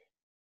 Mm-hmm. and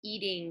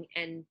eating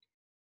and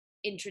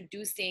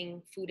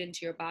introducing food into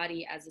your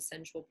body as a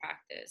sensual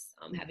practice,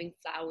 having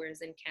flowers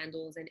and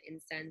candles and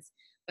incense,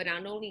 but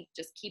not only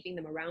just keeping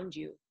them around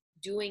you,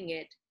 doing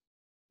it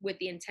with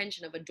the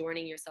intention of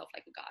adorning yourself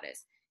like a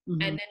goddess.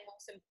 Mm-hmm. And then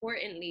most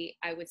importantly,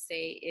 I would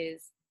say,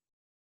 is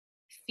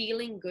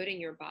feeling good in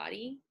your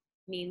body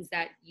means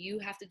that you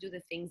have to do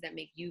the things that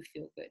make you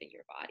feel good in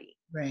your body.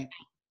 Right.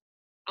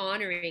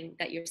 Honoring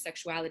that your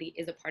sexuality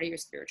is a part of your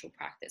spiritual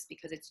practice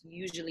because it's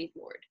usually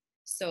ignored.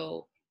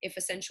 So if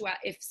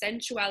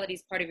sensuality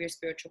is part of your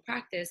spiritual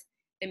practice,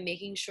 then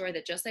making sure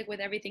that just like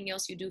with everything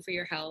else you do for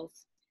your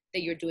health,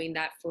 that you're doing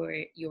that for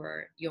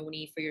your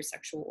yoni, for your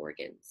sexual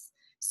organs.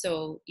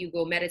 So you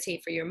go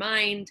meditate for your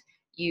mind,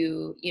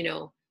 you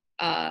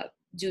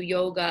do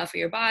yoga for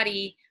your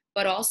body,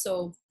 but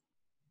also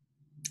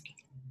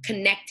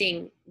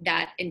connecting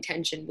that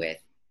intention with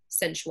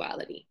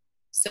sensuality.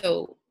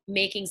 So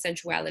making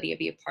sensuality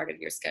be a part of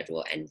your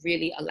schedule and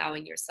really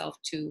allowing yourself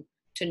to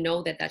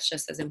know that that's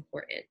just as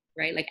important,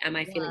 right? Like, am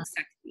I feeling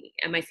sexy?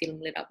 Am I feeling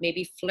lit up?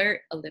 Maybe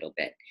flirt a little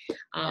bit,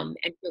 and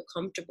feel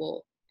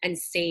comfortable and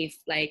safe,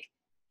 like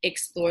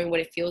exploring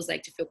what it feels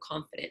like to feel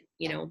confident,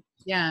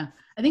 Yeah.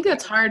 I think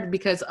that's hard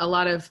because a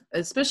lot of,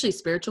 especially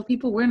spiritual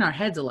people, we're in our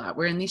heads a lot.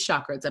 We're in these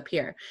chakras up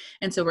here.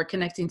 And so we're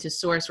connecting to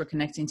source, we're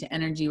connecting to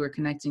energy, we're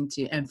connecting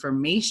to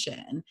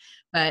information,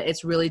 but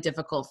it's really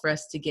difficult for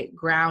us to get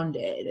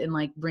grounded and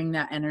like bring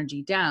that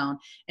energy down.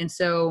 And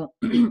so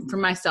for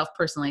myself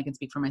personally, I can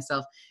speak for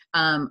myself.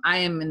 I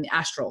am in the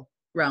astral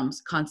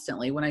realms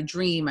constantly. When I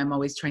dream, I'm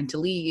always trying to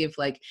leave.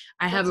 Like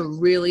I have a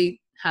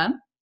really,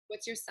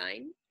 What's your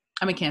sign?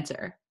 I'm a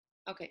Cancer.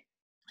 Okay.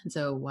 And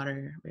so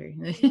water, very,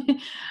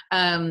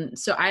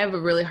 so I have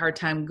a really hard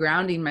time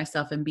grounding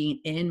myself and being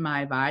in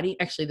my body.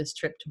 Actually, this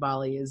trip to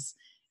Bali is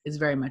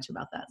very much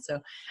about that.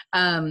 So,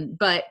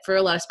 but for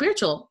a lot of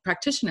spiritual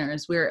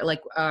practitioners, we're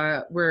like,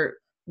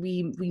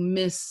 we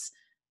miss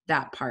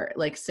that part.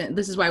 Like,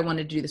 this is why I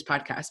wanted to do this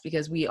podcast,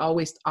 because we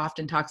always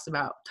often talk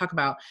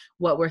about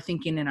what we're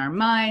thinking in our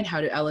mind,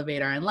 how to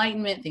elevate our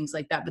enlightenment, things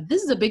like that. But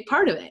this is a big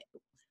part of it,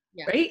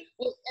 Yeah. right?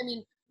 Well, I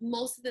mean,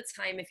 most of the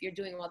time, if you're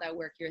doing all that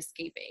work, you're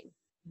escaping.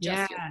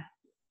 Yeah.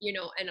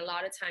 And a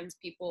lot of times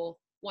people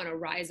want to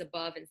rise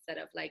above instead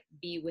of like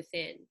be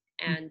within.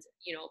 And,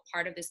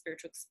 part of the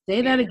spiritual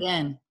Say that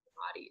again.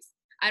 Bodies.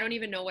 I don't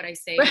even know what I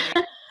say.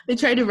 They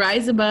try to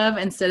rise above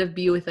instead of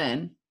be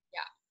within.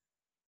 Yeah.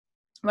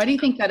 Why do you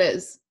think that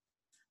is?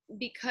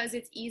 Because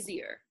it's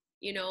easier.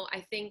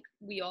 I think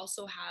we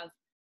also have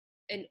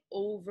an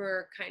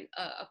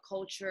a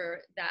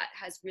culture that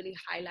has really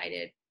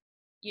highlighted,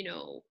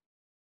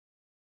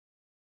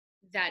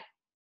 that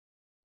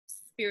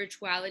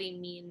spirituality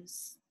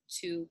means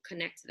to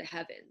connect to the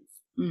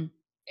heavens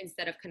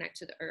instead of connect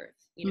to the earth,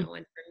 and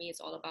for me,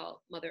 it's all about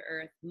Mother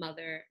Earth,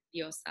 Mother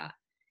Diosa.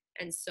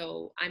 And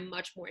so I'm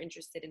much more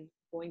interested in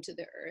going to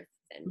the earth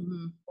than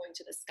going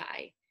to the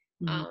sky.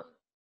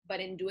 But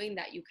in doing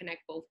that, you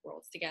connect both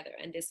worlds together.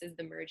 And this is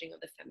the merging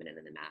of the feminine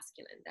and the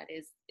masculine. That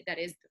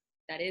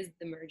is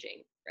the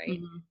merging, right?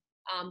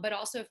 But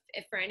also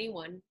if for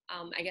anyone,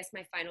 I guess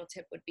my final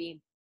tip would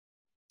be,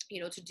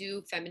 to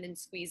do feminine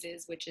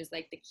squeezes, which is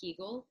like the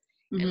Kegel,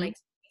 and like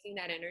squeezing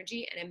that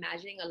energy and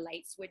imagining a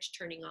light switch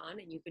turning on.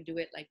 And you could do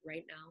it like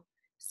right now.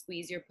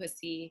 Squeeze your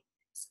pussy,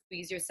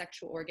 squeeze your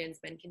sexual organs.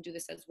 Men can do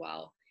this as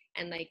well.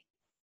 And like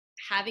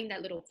having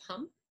that little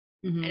pump.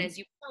 And as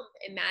you pump,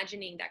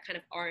 imagining that kind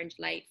of orange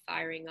light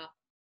firing up,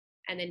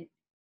 and then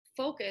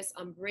focus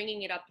on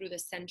bringing it up through the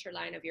center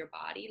line of your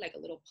body, like a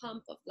little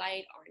pump of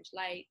light, orange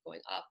light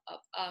going up,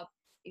 up, up.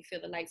 You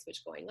feel the light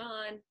switch going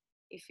on.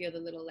 You feel the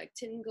little like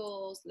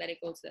tingles, let it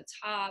go to the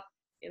top.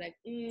 You're like,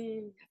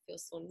 that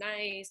feels so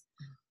nice.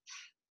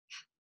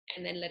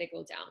 And then let it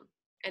go down.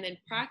 And then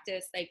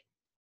practice like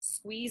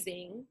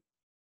squeezing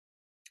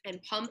and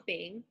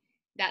pumping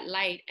that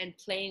light and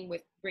playing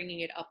with bringing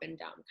it up and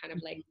down, kind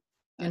of like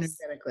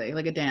energetically,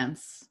 like a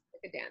dance.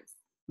 Like a dance.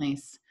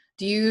 Nice.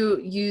 Do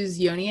you use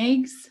yoni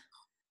eggs?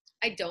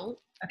 I don't.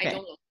 Okay. I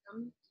don't like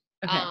them.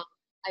 Okay.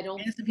 I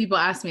don't. Some people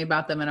ask me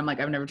about them, and I'm like,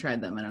 I've never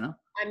tried them. I don't know.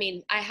 I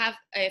mean,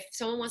 if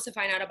someone wants to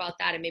find out about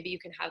that, and maybe you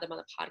can have them on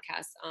the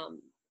podcast.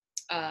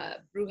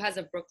 Brujas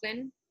of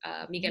Brooklyn.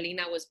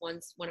 Miguelina was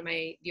once one of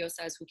my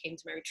diosas who came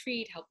to my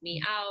retreat, helped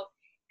me out.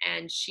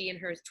 And she and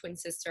her twin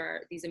sister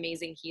are these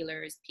amazing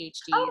healers, PhDs.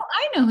 Oh,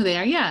 I know who they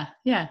are. Yeah.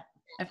 Yeah.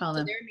 I follow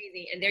them. They're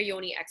amazing, and they're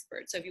yoni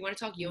experts. So if you want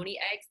to talk yoni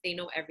eggs, they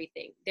know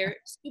everything. They're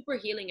super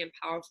healing and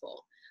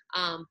powerful.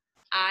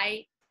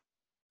 I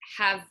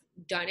have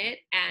done it,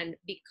 and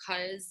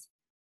because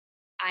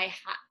I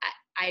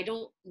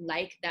don't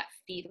like that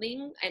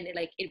feeling, and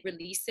it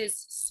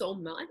releases so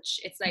much.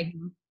 It's like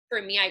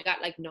for me, I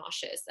got like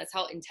nauseous. That's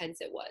how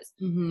intense it was.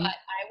 But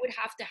I would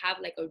have to have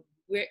like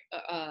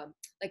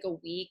a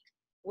week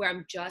where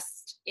I'm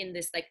just in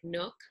this like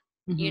nook,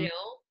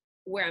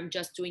 where I'm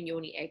just doing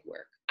yoni egg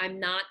work. I'm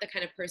not the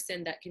kind of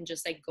person that can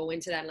just like go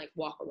into that and like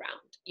walk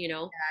around,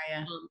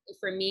 Yeah.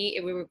 For me,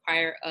 it would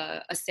require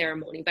a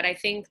ceremony. But I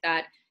think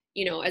that,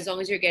 as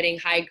long as you're getting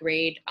high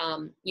grade,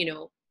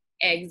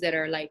 eggs that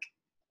are like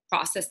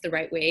processed the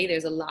right way,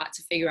 there's a lot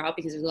to figure out,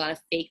 because there's a lot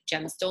of fake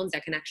gemstones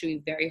that can actually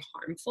be very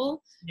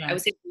harmful. Yeah. I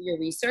would say do your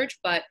research,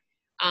 but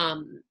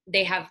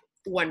they have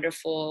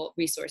wonderful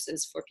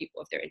resources for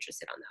people if they're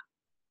interested on that.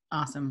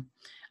 Awesome.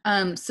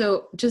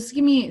 So just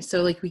give me,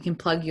 we can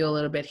plug you a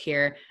little bit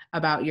here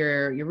about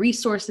your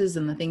resources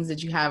and the things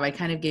that you have. I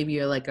kind of gave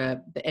you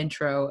the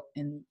intro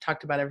and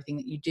talked about everything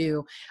that you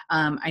do.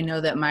 I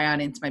know that my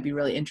audience might be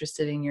really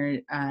interested in your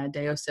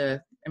Diosa.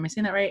 Am I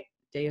saying that right?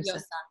 Diosa.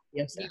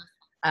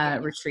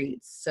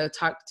 Retreats. So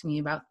talk to me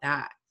about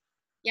that.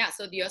 Yeah.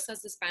 So Diosa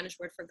is the Spanish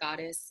word for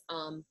goddess.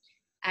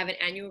 I have an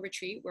annual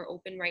retreat. We're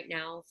open right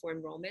now for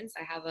enrollments.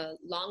 I have a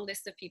long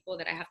list of people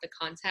that I have to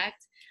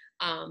contact.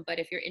 But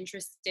if you're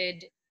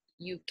interested,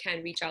 you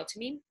can reach out to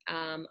me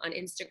on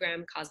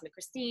Instagram, Cosmic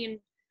Christine.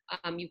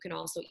 You can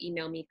also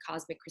email me,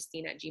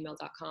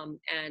 cosmicchristine@gmail.com.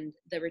 And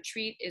the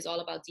retreat is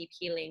all about deep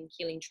healing,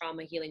 healing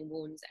trauma, healing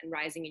wounds, and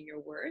rising in your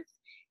worth.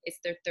 It's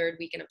the third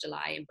weekend of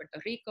July in Puerto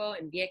Rico,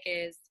 in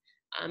Vieques.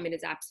 It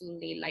is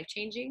absolutely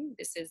life-changing.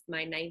 This is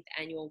my 9th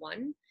annual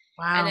one.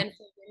 Wow. And then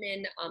for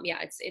women,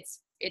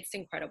 it's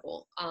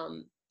incredible,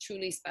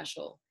 truly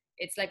special.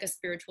 It's like a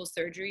spiritual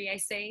surgery, I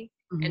say.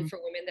 And for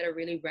women that are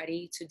really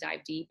ready to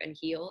dive deep and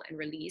heal and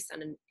release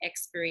on an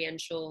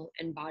experiential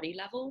and body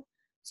level,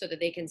 so that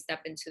they can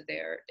step into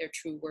their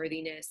true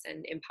worthiness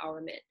and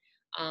empowerment.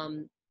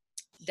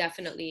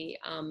 Definitely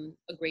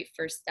a great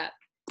first step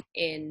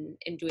in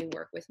doing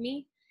work with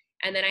me.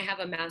 And then I have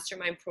a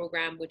mastermind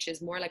program, which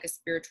is more like a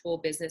spiritual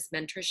business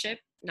mentorship,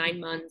 9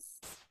 months.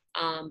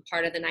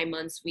 Part of the 9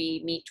 months,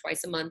 we meet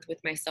twice a month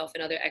with myself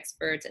and other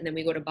experts. And then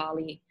we go to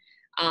Bali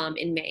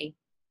in May.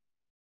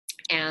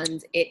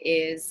 And it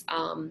is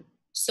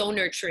so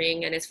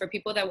nurturing, and it's for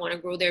people that want to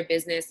grow their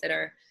business, that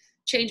are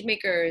change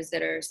makers,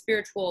 that are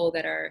spiritual,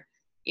 that are,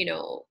 you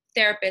know,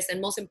 therapists. And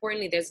most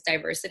importantly, there's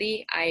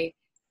diversity. I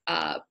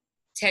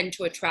tend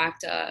to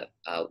attract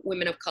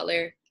women of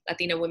color,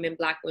 Latina women,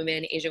 Black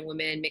women, Asian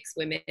women, mixed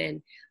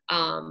women,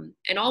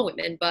 and all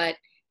women. But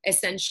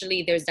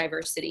essentially, there's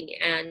diversity,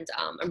 and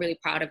I'm really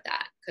proud of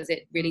that, because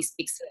it really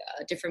speaks to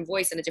a different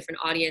voice and a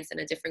different audience and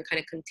a different kind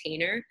of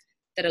container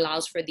that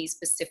allows for these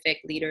specific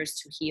leaders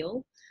to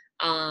heal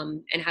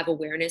and have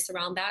awareness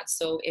around that.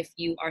 So if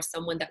you are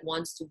someone that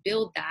wants to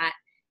build that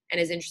and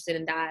is interested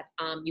in that,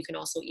 you can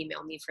also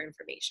email me for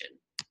information.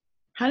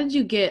 How did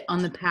you get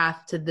on the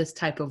path to this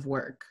type of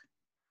work?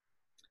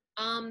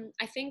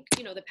 I think,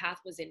 you know, the path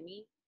was in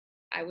me.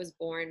 I was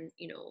born,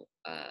 you know,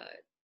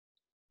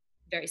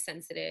 very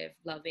sensitive,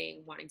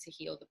 loving, wanting to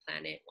heal the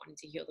planet, wanting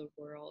to heal the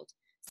world,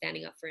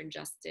 standing up for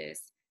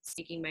injustice,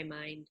 speaking my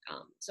mind.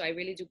 So I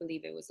really do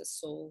believe it was a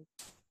soul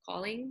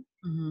calling,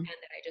 and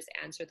that I just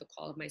answered the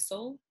call of my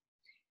soul.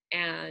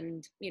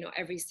 And, you know,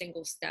 every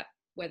single step,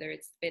 whether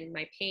it's been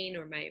my pain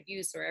or my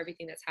abuse or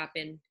everything that's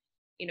happened,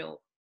 you know,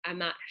 I'm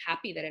not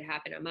happy that it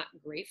happened. I'm not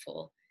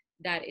grateful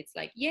that it's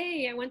like,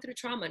 yay, I went through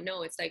trauma.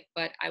 No, it's like,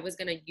 but I was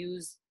going to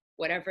use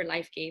whatever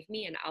life gave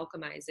me and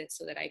alchemize it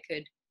so that I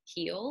could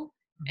heal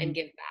and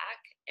give back.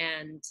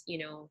 And, you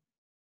know,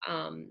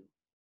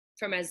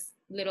 from as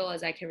little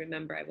as I can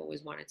remember, I've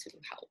always wanted to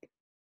help.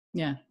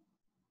 Yeah,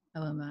 I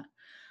love that.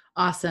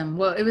 Awesome.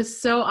 Well, it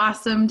was so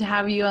awesome to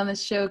have you on the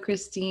show,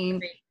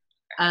 Christine.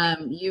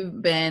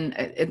 You've been,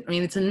 I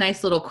mean, it's a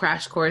nice little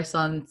crash course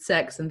on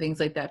sex and things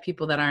like that.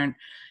 People that aren't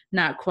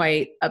not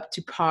quite up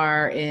to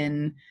par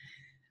in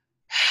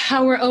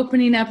how we're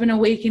opening up and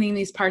awakening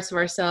these parts of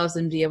ourselves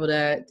and be able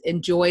to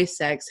enjoy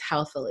sex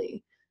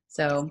healthily.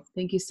 So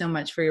thank you so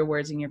much for your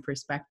words and your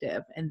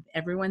perspective. And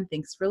everyone,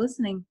 thanks for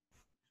listening.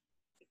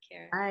 Take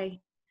care.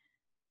 Bye.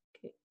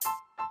 Okay.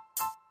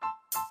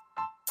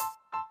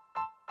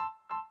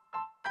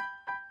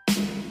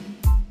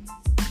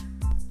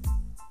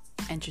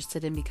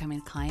 Interested in becoming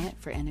a client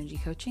for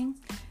energy coaching?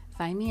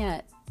 Find me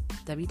at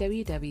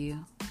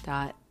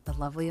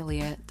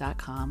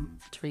www.thelovelyaleah.com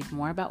to read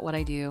more about what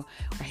I do,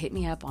 or hit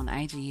me up on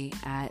IG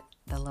at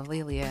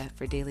thelovelyaleah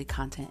for daily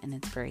content and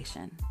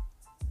inspiration.